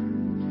prayer,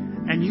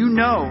 and you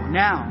know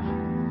now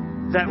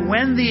that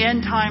when the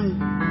end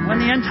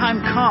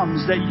time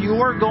comes, that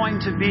you're going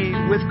to be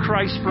with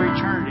Christ for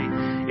eternity.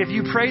 If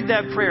you prayed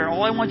that prayer,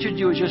 all I want you to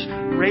do is just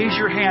raise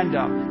your hand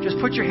up. Just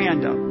put your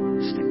hand up.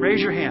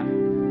 Raise your hand.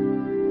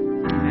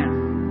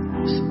 Amen.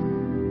 Awesome.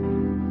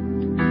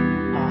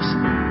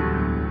 Awesome.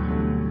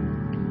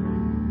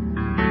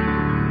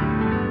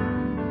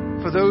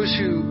 For those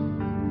who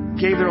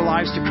gave their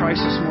lives to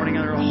Christ this morning,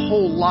 and there are a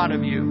whole lot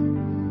of you,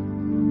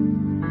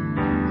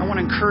 I want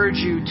to encourage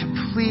you to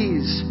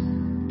please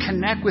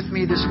connect with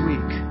me this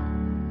week.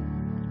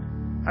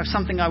 I have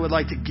something I would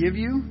like to give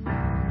you.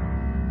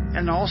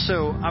 And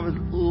also, I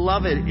would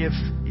love it if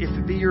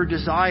it be your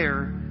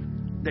desire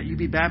that you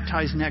be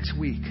baptized next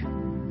week.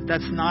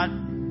 That's not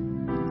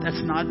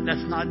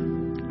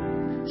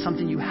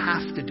something you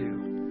have to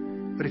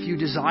do. But if you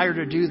desire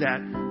to do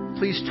that,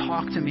 please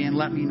talk to me and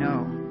let me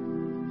know.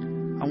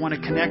 I want to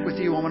connect with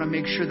you. I want to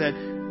make sure that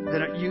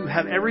you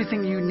have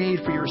everything you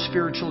need for your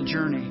spiritual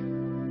journey.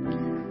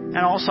 And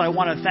also, I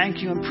want to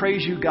thank you and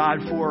praise you,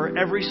 God, for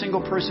every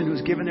single person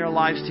who's given their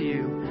lives to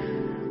you.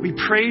 We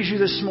praise you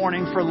this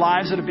morning for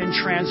lives that have been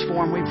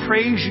transformed. We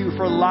praise you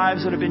for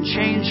lives that have been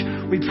changed.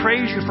 We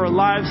praise you for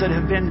lives that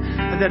have been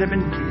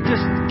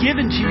just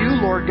given to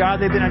you, Lord God.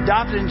 They've been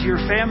adopted into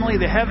your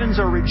family. The heavens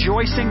are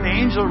rejoicing. The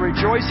angels are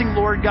rejoicing,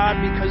 Lord God,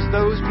 because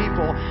those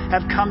people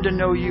have come to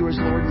know you as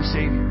Lord and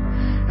Savior.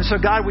 And so,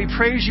 God, we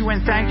praise you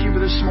and thank you for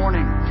this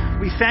morning.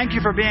 We thank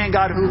you for being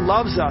God who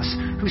loves us,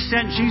 who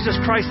sent Jesus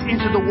Christ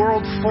into the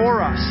world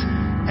for us,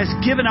 has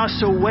given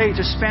us a way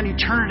to spend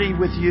eternity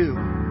with you.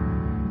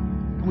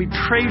 We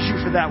praise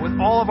you for that with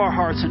all of our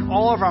hearts and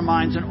all of our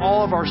minds and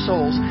all of our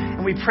souls.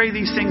 And we pray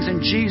these things in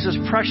Jesus'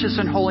 precious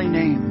and holy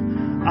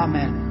name.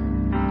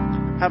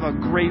 Amen. Have a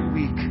great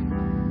week.